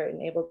extrovert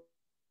and able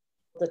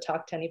to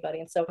talk to anybody.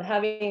 And so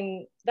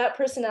having that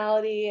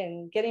personality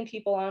and getting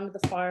people onto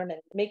the farm and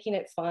making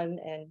it fun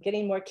and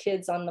getting more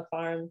kids on the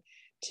farm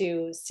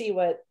to see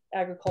what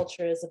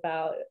agriculture is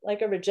about,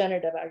 like a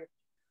regenerative agriculture.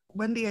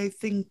 Wendy, I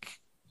think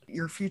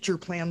your future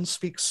plan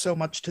speaks so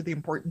much to the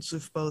importance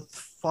of both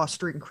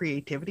fostering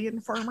creativity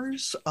in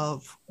farmers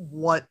of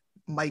what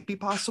might be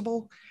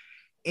possible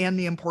and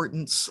the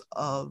importance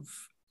of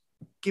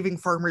giving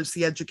farmers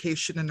the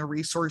education and the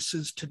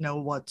resources to know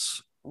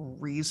what's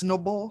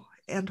reasonable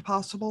and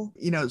possible,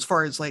 you know, as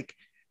far as like,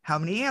 how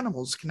many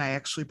animals can I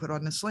actually put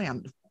on this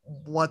land?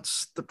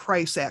 What's the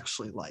price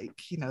actually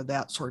like? You know,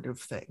 that sort of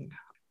thing.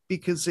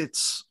 Because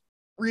it's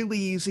really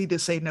easy to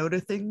say no to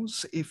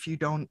things if you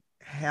don't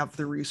have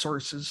the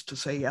resources to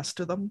say yes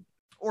to them.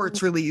 Or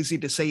it's really easy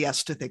to say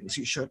yes to things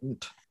you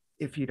shouldn't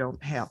if you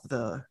don't have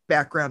the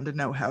background to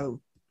know how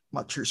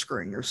much you're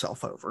screwing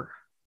yourself over.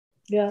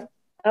 Yeah,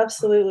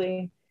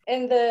 absolutely.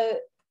 And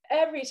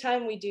every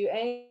time we do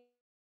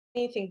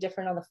anything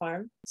different on the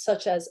farm,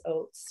 such as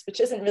oats, which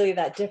isn't really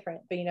that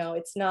different, but you know,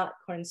 it's not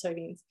corn and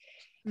soybeans.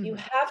 Mm-hmm. You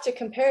have to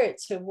compare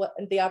it to what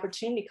the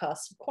opportunity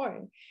cost of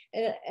corn.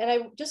 And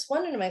I just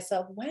wondered to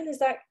myself, when is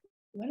that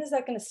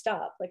going to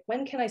stop? Like,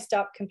 when can I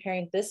stop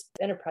comparing this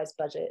enterprise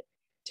budget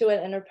to an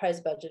enterprise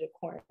budget of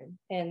corn?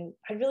 And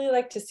I'd really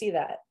like to see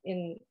that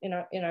in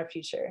our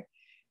future,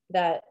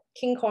 that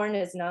king corn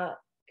is not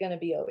going to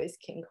be always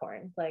king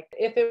corn. Like,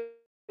 if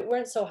it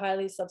weren't so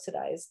highly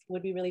subsidized,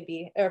 would we really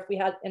be, or if we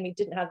had, and we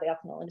didn't have the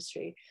ethanol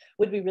industry,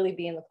 would we really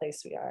be in the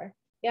place we are?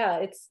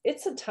 Yeah,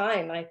 it's a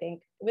time, I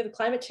think, with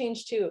climate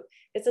change too,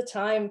 it's a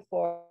time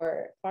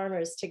for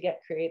farmers to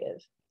get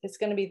creative. It's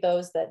going to be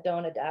those that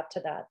don't adapt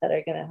to that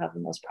are going to have the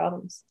most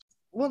problems.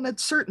 Well,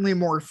 it's certainly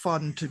more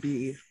fun to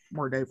be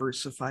more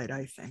diversified,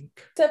 I think.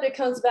 Except it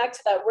comes back to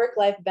that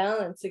work-life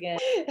balance again,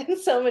 and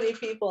so many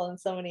people and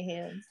so many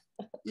hands.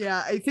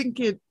 Yeah, I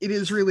think it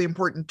is really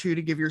important too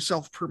to give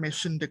yourself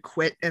permission to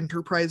quit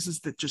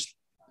enterprises that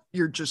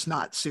you're just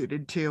not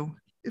suited to.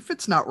 If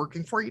it's not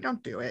working for you,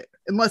 don't do it.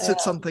 Unless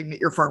it's something that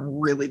your farm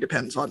really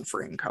depends on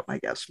for income, I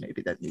guess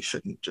maybe then you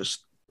shouldn't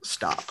just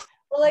stop.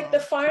 Well, like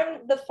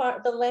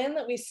the land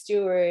that we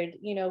steward,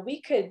 you know,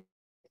 we could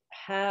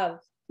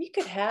have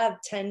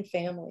 10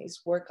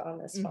 families work on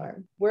this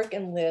farm, work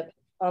and live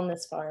on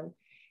this farm,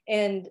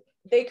 and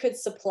they could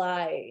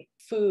supply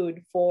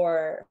food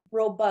for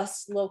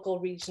robust local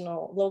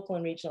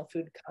and regional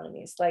food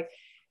economies. Like,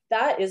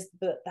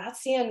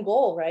 that's the end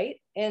goal, right?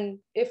 And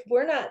if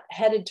we're not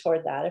headed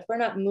toward that, if we're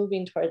not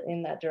moving toward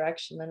in that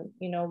direction, then,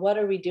 you know, what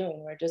are we doing?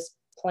 We're just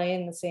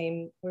kind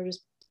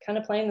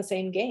of playing the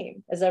same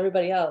game as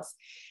everybody else.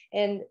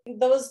 And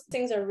those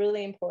things are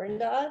really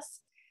important to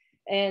us.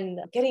 And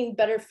getting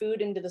better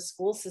food into the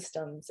school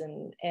systems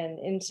and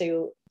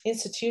into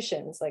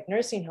institutions like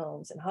nursing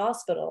homes and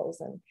hospitals.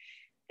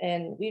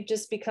 And we've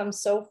just become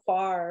so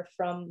far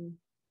from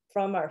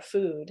our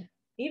food,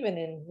 even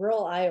in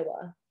rural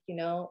Iowa, you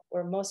know,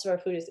 where most of our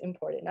food is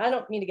imported. And I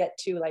don't mean to get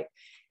too like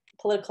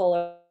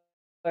political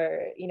or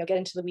you know, get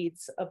into the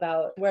weeds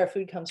about where our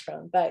food comes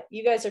from, but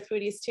you guys are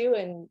foodies too,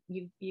 and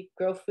you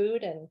grow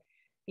food and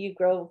you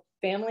grow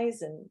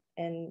families,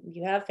 and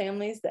you have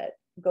families that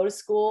go to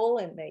school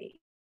and they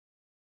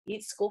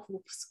eat school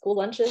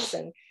lunches.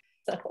 And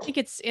so I think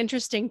it's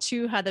interesting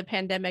too how the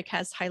pandemic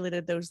has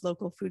highlighted those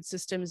local food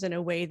systems in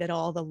a way that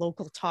all the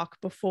local talk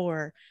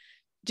before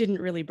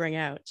didn't really bring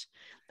out.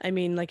 I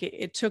mean, like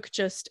it took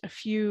just a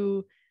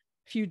few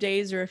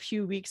days or a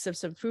few weeks of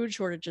some food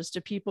shortages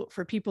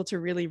for people to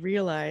really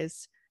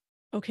realize,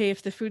 okay,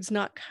 if the food's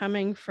not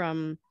coming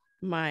from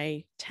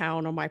my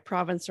town or my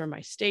province or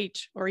my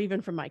state or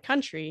even from my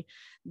country,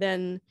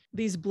 then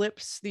these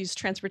blips, these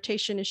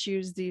transportation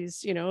issues,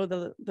 these,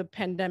 the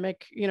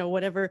pandemic,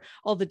 whatever,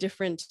 all the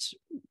different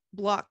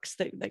blocks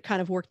that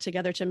kind of work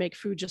together to make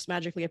food just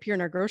magically appear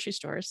in our grocery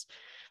stores.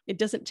 It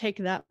doesn't take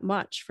that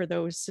much for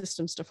those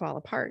systems to fall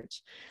apart.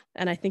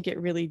 And I think it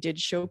really did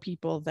show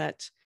people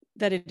that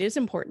it is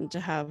important to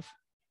have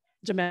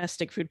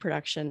domestic food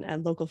production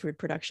and local food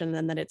production,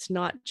 and that it's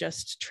not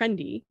just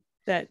trendy,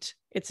 that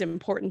it's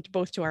important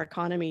both to our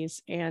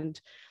economies and,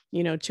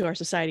 to our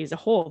society as a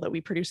whole, that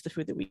we produce the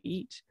food that we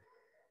eat.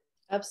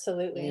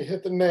 Absolutely. You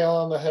hit the nail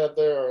on the head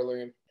there,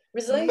 Arlene.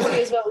 Resiliency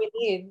is what we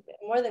need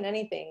more than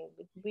anything.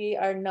 We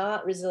are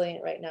not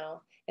resilient right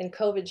now, and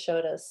COVID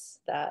showed us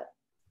that.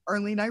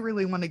 Arlene, I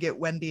really want to get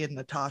Wendy and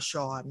Natasha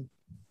on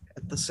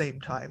at the same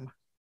time.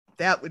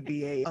 That would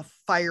be a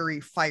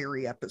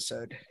fiery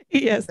episode.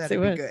 Yes,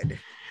 that'd be good.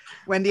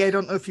 Wendy, I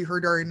don't know if you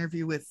heard our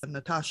interview with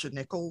Natasha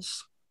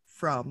Nichols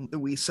from the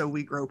We Sow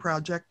We Grow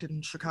project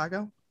in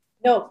Chicago.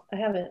 No, I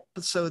haven't.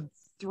 Episode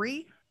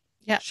 3.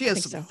 Yeah, she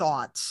has some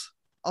thoughts.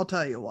 I'll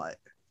tell you what.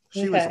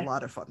 She was a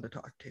lot of fun to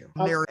talk to.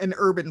 They're an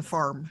urban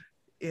farm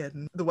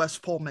in the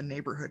West Pullman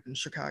neighborhood in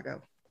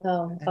Chicago.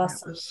 Oh, and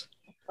awesome.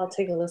 I'll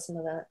take a listen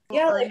to that.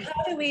 Yeah, like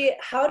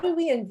how do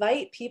we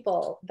invite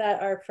people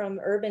that are from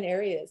urban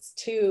areas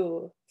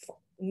to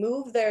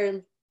move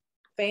their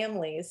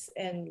families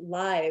and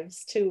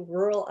lives to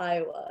rural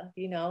Iowa,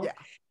 Yeah.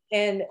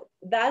 And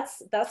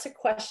that's a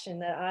question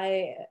that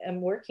I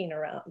am working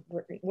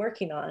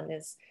on,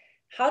 is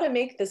how to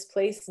make this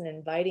place an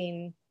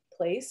inviting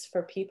place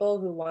for people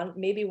who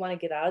maybe want to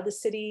get out of the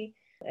city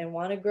and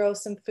want to grow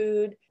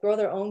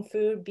their own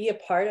food, be a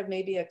part of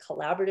maybe a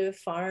collaborative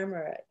farm,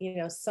 or,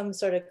 some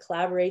sort of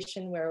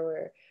collaboration where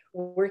we're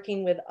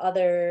working with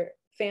other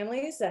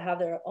families that have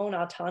their own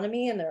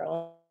autonomy and their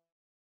own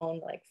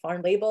like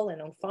farm label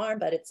and own farm,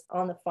 but it's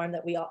on the farm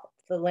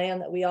the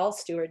land that we all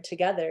steward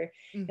together,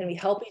 and we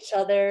help each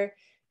other.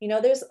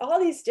 There's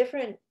all these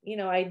different,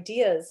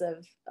 ideas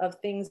of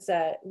things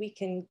that we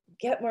can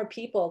get more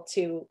people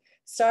to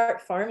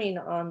start farming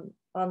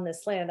on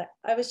this land.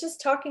 I was just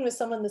talking with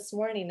someone this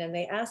morning, and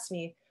they asked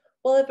me,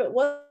 well, if it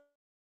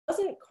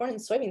wasn't corn and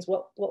soybeans,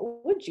 what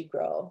would you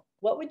grow?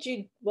 What would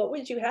you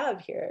have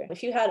here?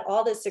 If you had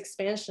all this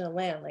expansion of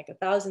land, like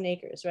 1,000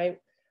 acres, right?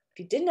 If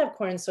you didn't have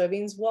corn and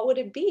soybeans, what would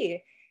it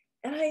be?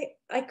 And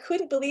I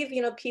couldn't believe,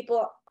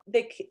 people,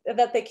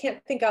 that they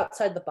can't think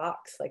outside the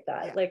box like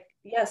that. Yeah. Like,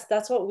 yes,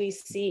 that's what we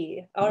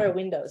see out our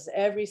windows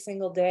every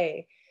single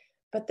day,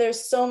 but there's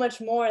so much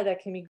more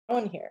that can be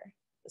grown here.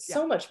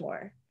 So much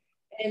more.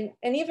 And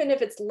even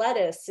if it's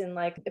lettuce, and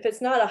like, if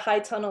it's not a high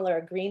tunnel or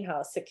a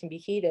greenhouse, it can be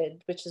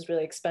heated, which is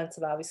really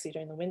expensive, obviously,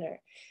 during the winter.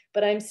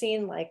 But I'm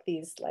seeing like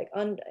these like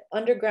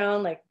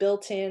underground, like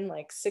built in,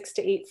 like 6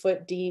 to 8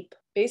 foot deep,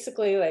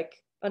 basically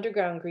like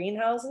underground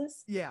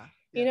greenhouses. Yeah.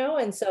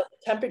 And so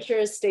the temperature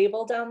is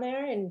stable down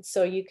there. And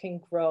so you can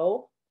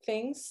grow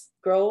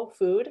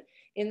food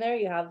in there.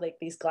 You have like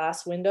these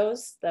glass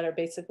windows that are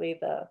basically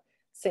the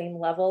same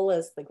level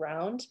as the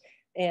ground,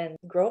 and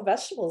grow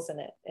vegetables in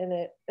it.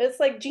 And it's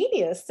like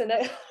genius. And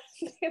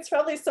it's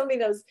probably something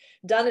that was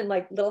done in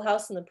like Little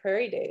House on the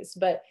Prairie days,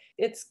 but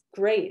it's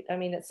great. I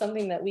mean, it's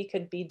something that we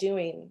could be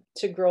doing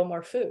to grow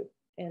more food.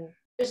 And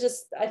there's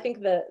just, I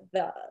think the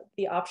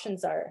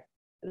options they're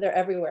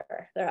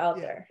everywhere. They're out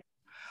there.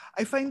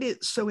 I find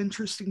it so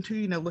interesting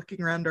too,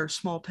 looking around our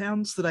small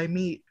towns, that I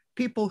meet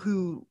people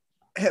who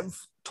have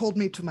told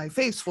me to my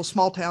face, well,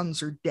 small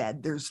towns are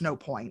dead. There's no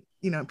point.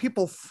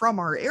 People from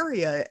our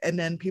area, and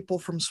then people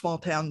from small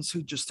towns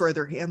who just throw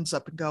their hands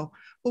up and go,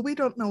 well, we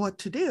don't know what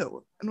to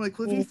do. And like,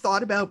 well, have you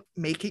thought about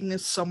making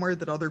this somewhere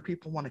that other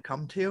people want to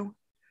come to?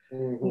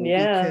 Mm-hmm.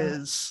 Yeah.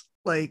 Because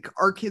like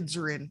our kids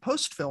are in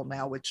Postville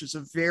now, which is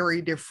a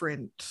very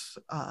different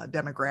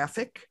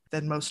demographic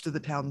than most of the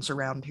towns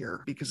around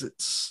here, because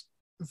it's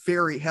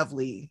very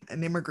heavily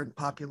an immigrant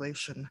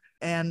population.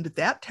 And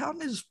that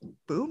town is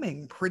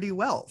booming pretty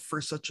well for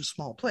such a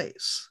small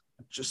place,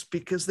 just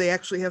because they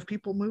actually have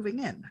people moving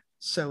in.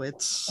 So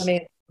it's,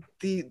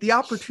 the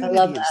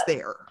opportunity is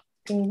there.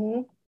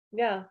 Mm-hmm.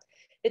 Yeah.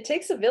 It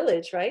takes a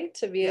village, right?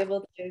 To be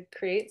able to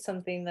create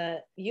something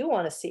that you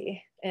want to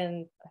see.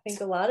 And I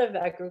think a lot of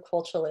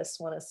agriculturalists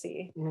want to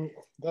see.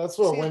 That's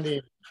what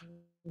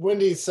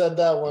Wendy said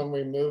that when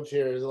we moved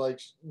here,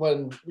 like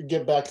when we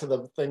get back to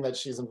the thing that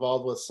she's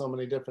involved with so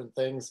many different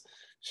things,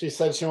 she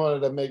said she wanted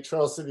to make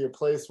Trail City a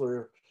place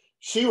where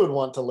she would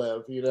want to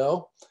live,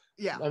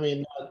 Yeah. I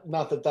mean,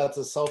 not that that's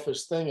a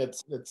selfish thing.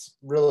 It's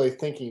really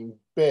thinking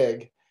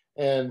big.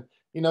 And,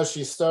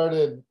 she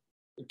started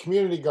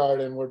community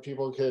garden where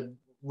people could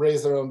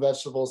raise their own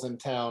vegetables in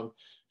town.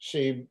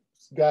 She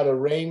got a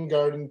rain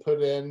garden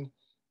put in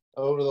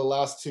over the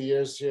last 2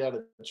 years. She had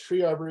a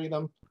tree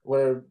arboretum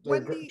where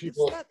Wendy,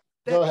 people. is that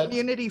Go ahead.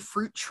 community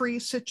fruit tree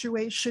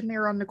situation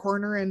there on the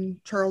corner in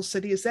Charles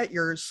City? Is that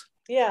yours?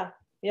 Yeah.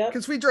 Yeah.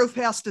 Because we drove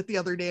past it the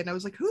other day and I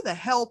was like, who the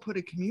hell put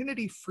a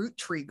community fruit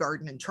tree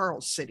garden in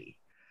Charles City?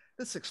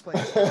 This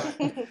explains a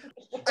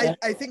lot.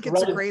 I think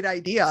it's a great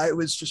idea. I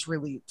was just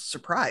really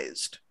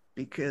surprised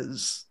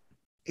because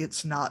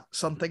it's not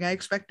something I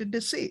expected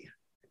to see.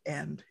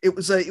 And it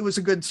was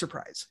a good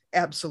surprise.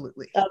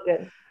 Absolutely. Oh,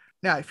 good.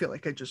 Now I feel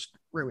like I just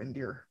ruined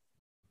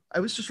I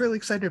was just really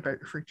excited about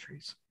your fruit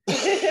trees.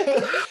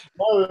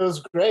 No, it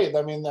was great.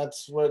 I mean,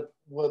 that's what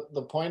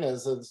the point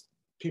is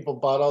people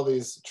bought all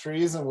these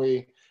trees and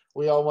we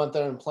all went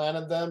there and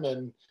planted them,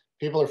 and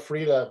people are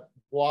free to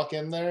walk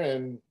in there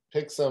and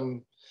pick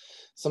some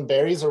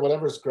berries or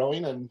whatever's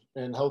growing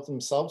and help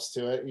themselves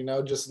to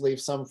it, just leave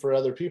some for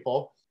other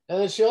people. And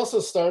then she also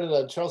started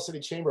a Charles City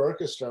Chamber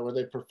Orchestra where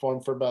they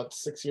performed for about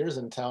 6 years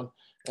in town.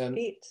 And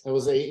it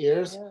was 8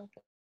 years. Yeah.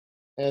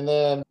 And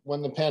then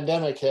when the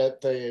pandemic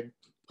hit, they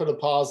put a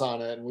pause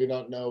on it, and we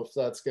don't know if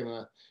that's going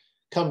to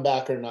come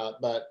back or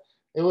not. But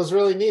it was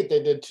really neat.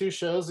 They did 2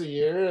 shows a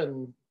year,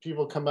 and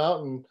people come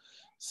out and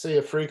see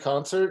a free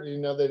concert.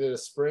 They did a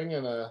spring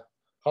and a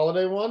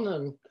holiday one,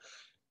 and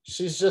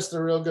she's just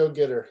a real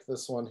go-getter,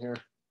 this one here.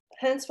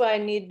 Hence why I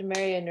need to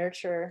marry a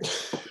nurturer.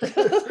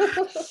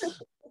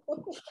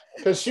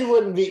 Because she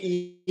wouldn't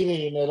be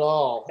eating at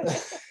all.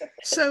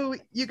 So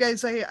you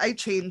guys, I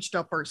changed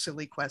up our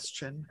silly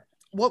question.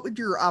 What would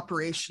your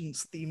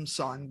operations theme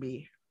song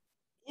be?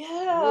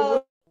 Yeah.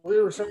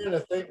 We were trying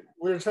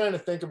to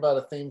think about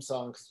a theme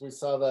song because we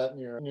saw that in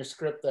your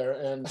script there.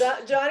 And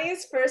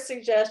Johnny's first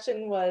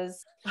suggestion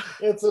was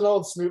it's an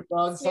old Snoop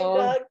Dogg song.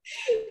 Dogg.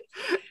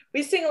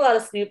 We sing a lot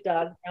of Snoop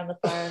Dogg around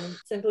the farm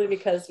simply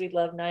because we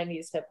love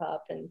 90s hip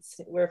hop, and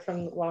we're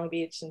from Long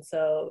Beach, and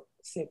so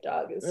Snoop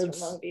Dogg is from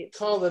Long Beach.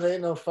 Called It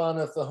Ain't No Fun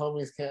If the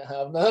Homies Can't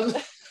Have None.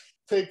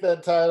 Take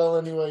that title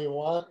any way you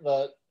want,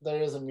 but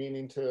there is a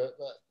meaning to it.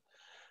 But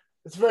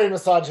it's very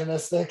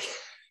misogynistic.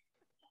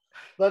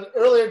 But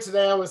earlier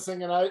today I was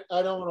singing, I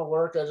don't want to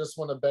work, I just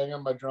want to bang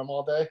on my drum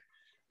all day,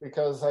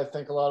 because I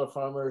think a lot of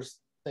farmers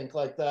think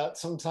like that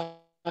sometimes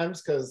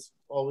because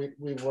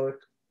we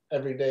work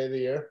every day of the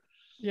year.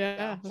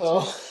 Yeah.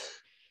 So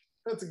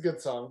that's a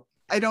good song.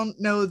 I don't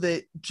know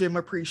that Jim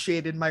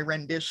appreciated my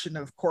rendition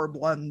of Corb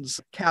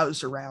Lund's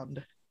Cows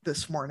Around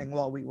this morning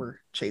while we were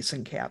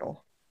chasing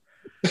cattle.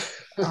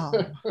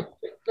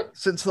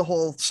 Since the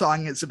whole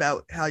song is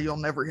about how you'll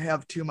never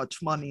have too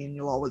much money and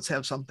you'll always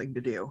have something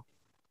to do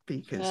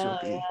because you'll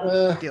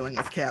be dealing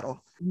with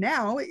cattle.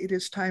 Now it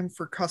is time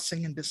for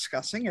cussing and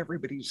discussing,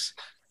 everybody's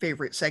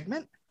favorite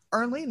segment.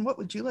 Arlene, what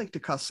would you like to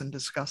cuss and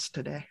discuss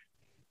today?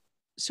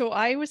 So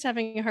I was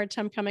having a hard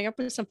time coming up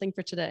with something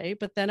for today,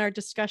 but then our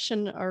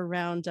discussion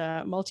around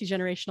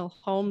multi-generational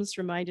homes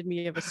reminded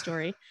me of a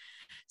story.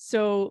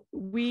 So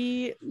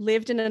we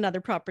lived in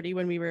another property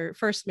when we were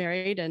first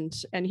married and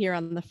here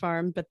on the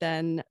farm. But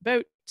then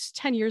about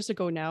 10 years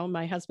ago now,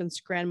 my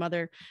husband's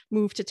grandmother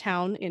moved to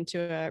town into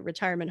a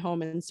retirement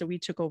home. And so we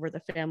took over the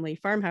family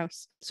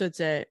farmhouse. So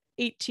it's a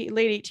late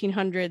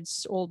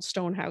 1800s old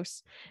stone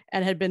house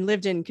and had been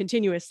lived in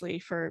continuously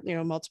for,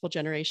 multiple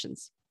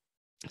generations.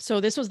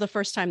 So this was the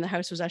first time the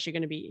house was actually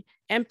going to be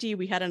empty.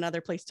 We had another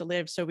place to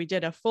live. So we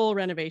did a full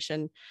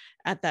renovation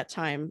at that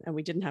time and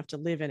we didn't have to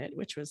live in it,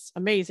 which was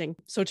amazing.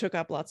 So took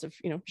up lots of,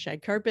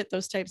 shag carpet,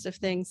 those types of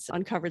things,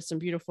 uncovered some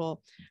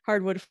beautiful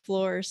hardwood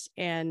floors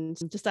and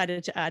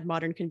decided to add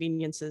modern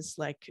conveniences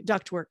like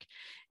ductwork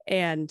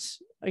and,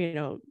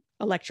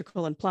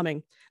 electrical and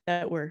plumbing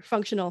that were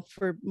functional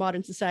for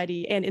modern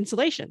society and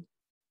insulation,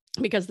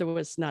 because there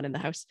was none in the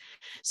house.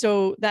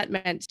 So that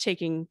meant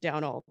taking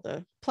down all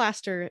the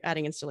plaster,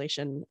 adding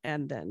insulation,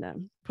 and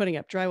then putting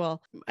up drywall.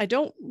 I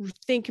don't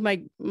think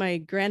my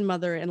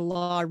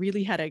grandmother-in-law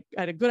really had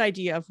a good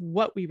idea of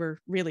what we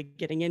were really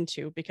getting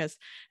into, because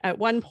at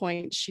one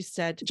point she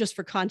said, just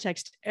for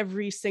context,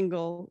 every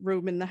single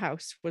room in the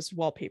house was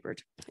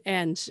wallpapered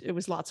and it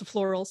was lots of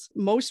florals,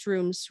 most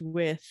rooms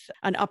with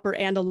an upper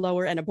and a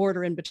lower and a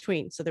border in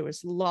between. So there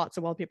was lots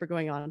of wallpaper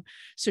going on.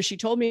 So she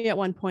told me at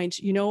one point,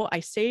 I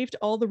saved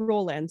all the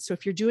roll ends. So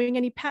if you're doing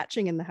any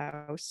patching in the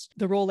house,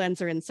 the roll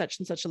ends are in such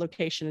and such a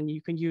location and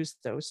you can use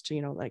those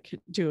to,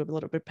 do a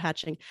little bit of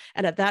patching.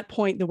 And at that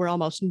point, there were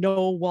almost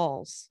no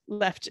walls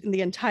left in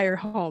the entire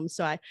home.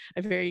 So I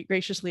very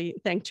graciously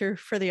thanked her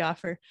for the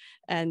offer.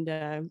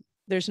 And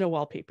there's no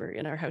wallpaper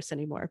in our house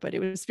anymore, but it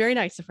was very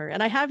nice of her.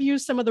 And I have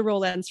used some of the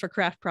roll ends for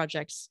craft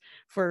projects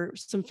for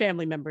some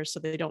family members so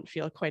they don't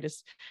feel quite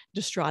as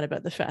distraught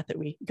about the fact that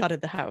we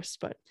gutted the house.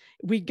 But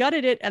we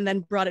gutted it and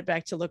then brought it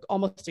back to look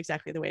almost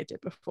exactly the way it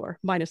did before,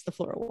 minus the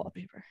floral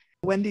wallpaper.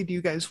 Wendy, do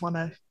you guys want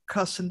to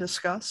cuss and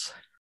discuss?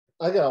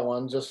 I got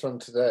one just from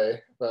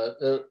today, but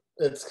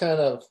it's kind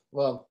of,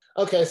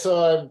 okay, so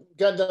I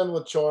got done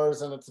with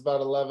chores and it's about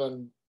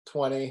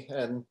 11:20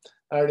 and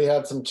I already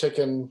had some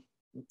chicken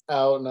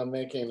out and I'm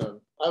making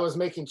an I was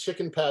making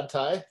chicken pad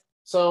thai.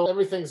 So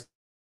everything's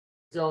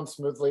going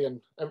smoothly, and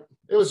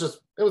it was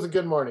a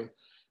good morning.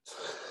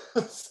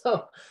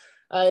 So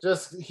I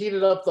just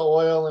heated up the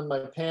oil in my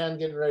pan,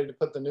 getting ready to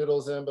put the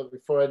noodles in. But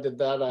before I did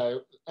that, I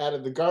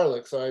added the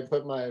garlic. So I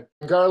put my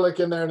garlic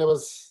in there, and it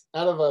was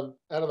out of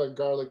a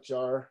garlic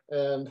jar.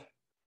 And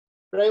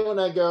right when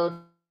I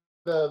go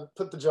to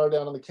put the jar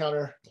down on the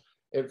counter,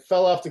 it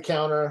fell off the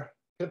counter,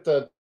 hit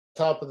the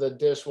top of the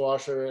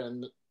dishwasher,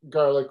 and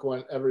garlic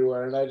went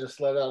everywhere. And I just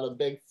let out a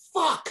big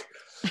fuck.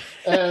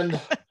 And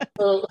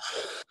so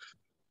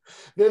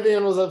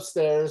Vivian was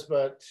upstairs,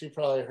 but she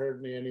probably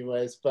heard me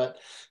anyways. But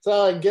so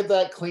I get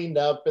that cleaned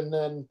up, and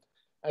then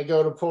I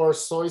go to pour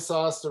soy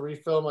sauce to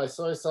refill my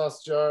soy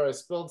sauce jar. I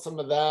spilled some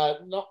of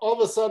that. And all of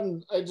a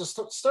sudden, I just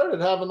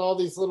started having all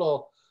these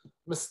little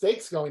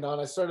mistakes going on.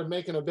 I started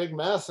making a big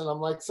mess, and I'm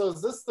like, so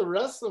is this the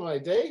rest of my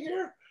day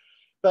here?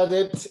 But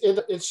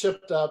it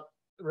shipped up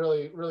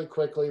really, really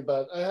quickly.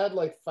 But I had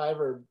like five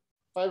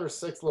or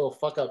six little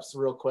fuck ups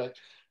real quick.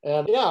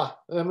 And yeah,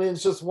 I mean,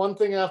 it's just one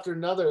thing after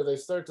another. They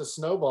start to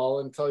snowball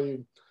until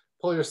you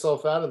pull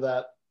yourself out of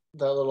that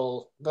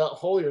hole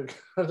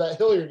that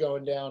hill you're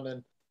going down.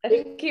 And I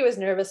think he was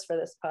nervous for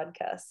this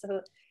podcast, so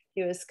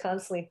he was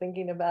constantly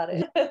thinking about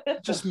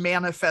it. Just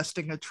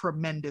manifesting a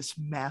tremendous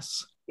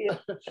mess. Yeah.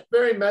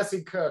 Very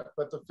messy cook,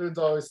 but the food's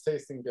always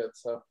tasting good.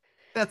 So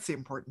that's the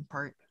important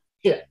part.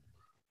 Yeah.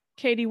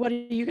 Katie, what are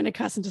you going to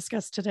cuss and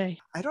discuss today?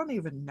 I don't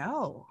even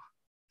know.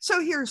 So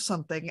here's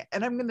something,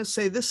 and I'm going to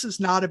say this is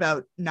not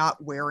about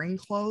not wearing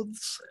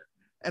clothes.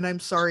 And I'm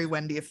sorry,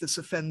 Wendy, if this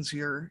offends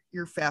your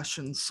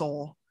fashion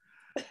soul.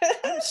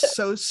 I'm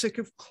so sick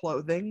of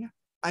clothing.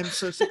 I'm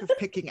so sick of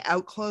picking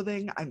out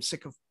clothing. I'm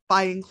sick of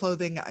buying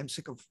clothing. I'm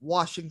sick of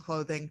washing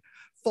clothing,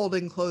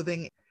 folding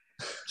clothing,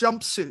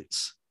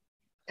 jumpsuits.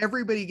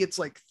 Everybody gets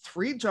like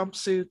 3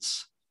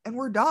 jumpsuits and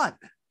we're done.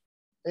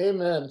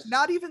 Amen.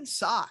 Not even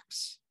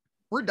socks.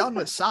 We're done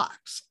with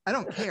socks. I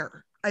don't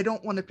care. I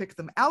don't want to pick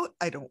them out.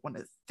 I don't want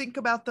to think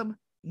about them.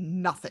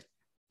 Nothing.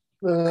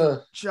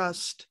 I'm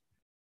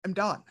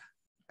done.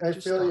 I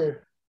feel you.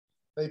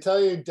 They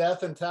tell you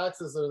death and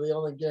taxes are the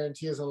only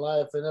guarantees in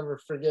life. They never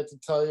forget to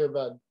tell you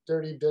about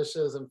dirty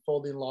dishes and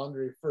folding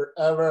laundry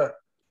forever.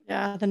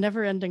 Yeah, the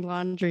never-ending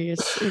laundry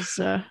is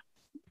it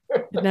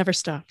never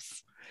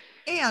stops.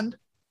 And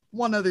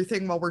one other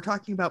thing, while we're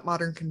talking about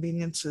modern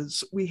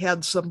conveniences, we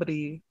had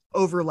somebody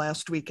over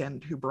last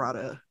weekend who brought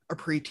a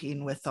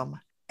preteen with them.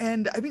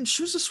 And I mean,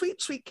 she was a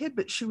sweet, sweet kid,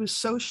 but she was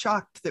so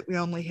shocked that we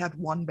only had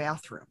 1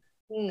 bathroom.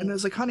 And I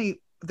was like,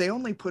 honey, they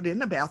only put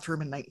in a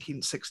bathroom in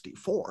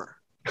 1964.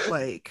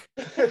 Like,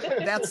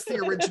 that's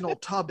the original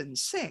tub and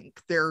sink.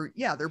 They're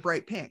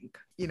bright pink.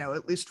 You know,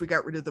 at least we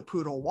got rid of the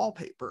poodle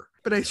wallpaper.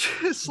 But I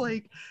just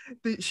like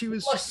that she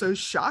was just so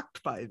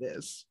shocked by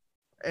this.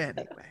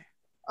 Anyway.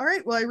 All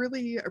right. Well, I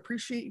really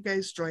appreciate you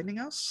guys joining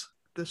us.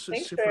 This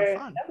was super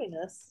fun. Having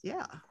us.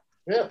 Yeah.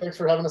 Yeah. Thanks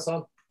for having us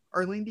on.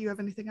 Arlene, do you have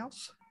anything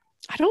else?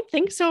 I don't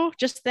think so.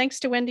 Just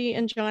thanks to Wendy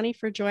and Johnny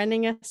for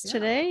joining us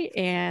today.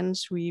 And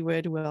we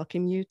would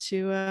welcome you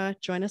to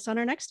join us on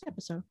our next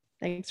episode.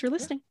 Thanks for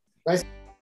listening. Nice.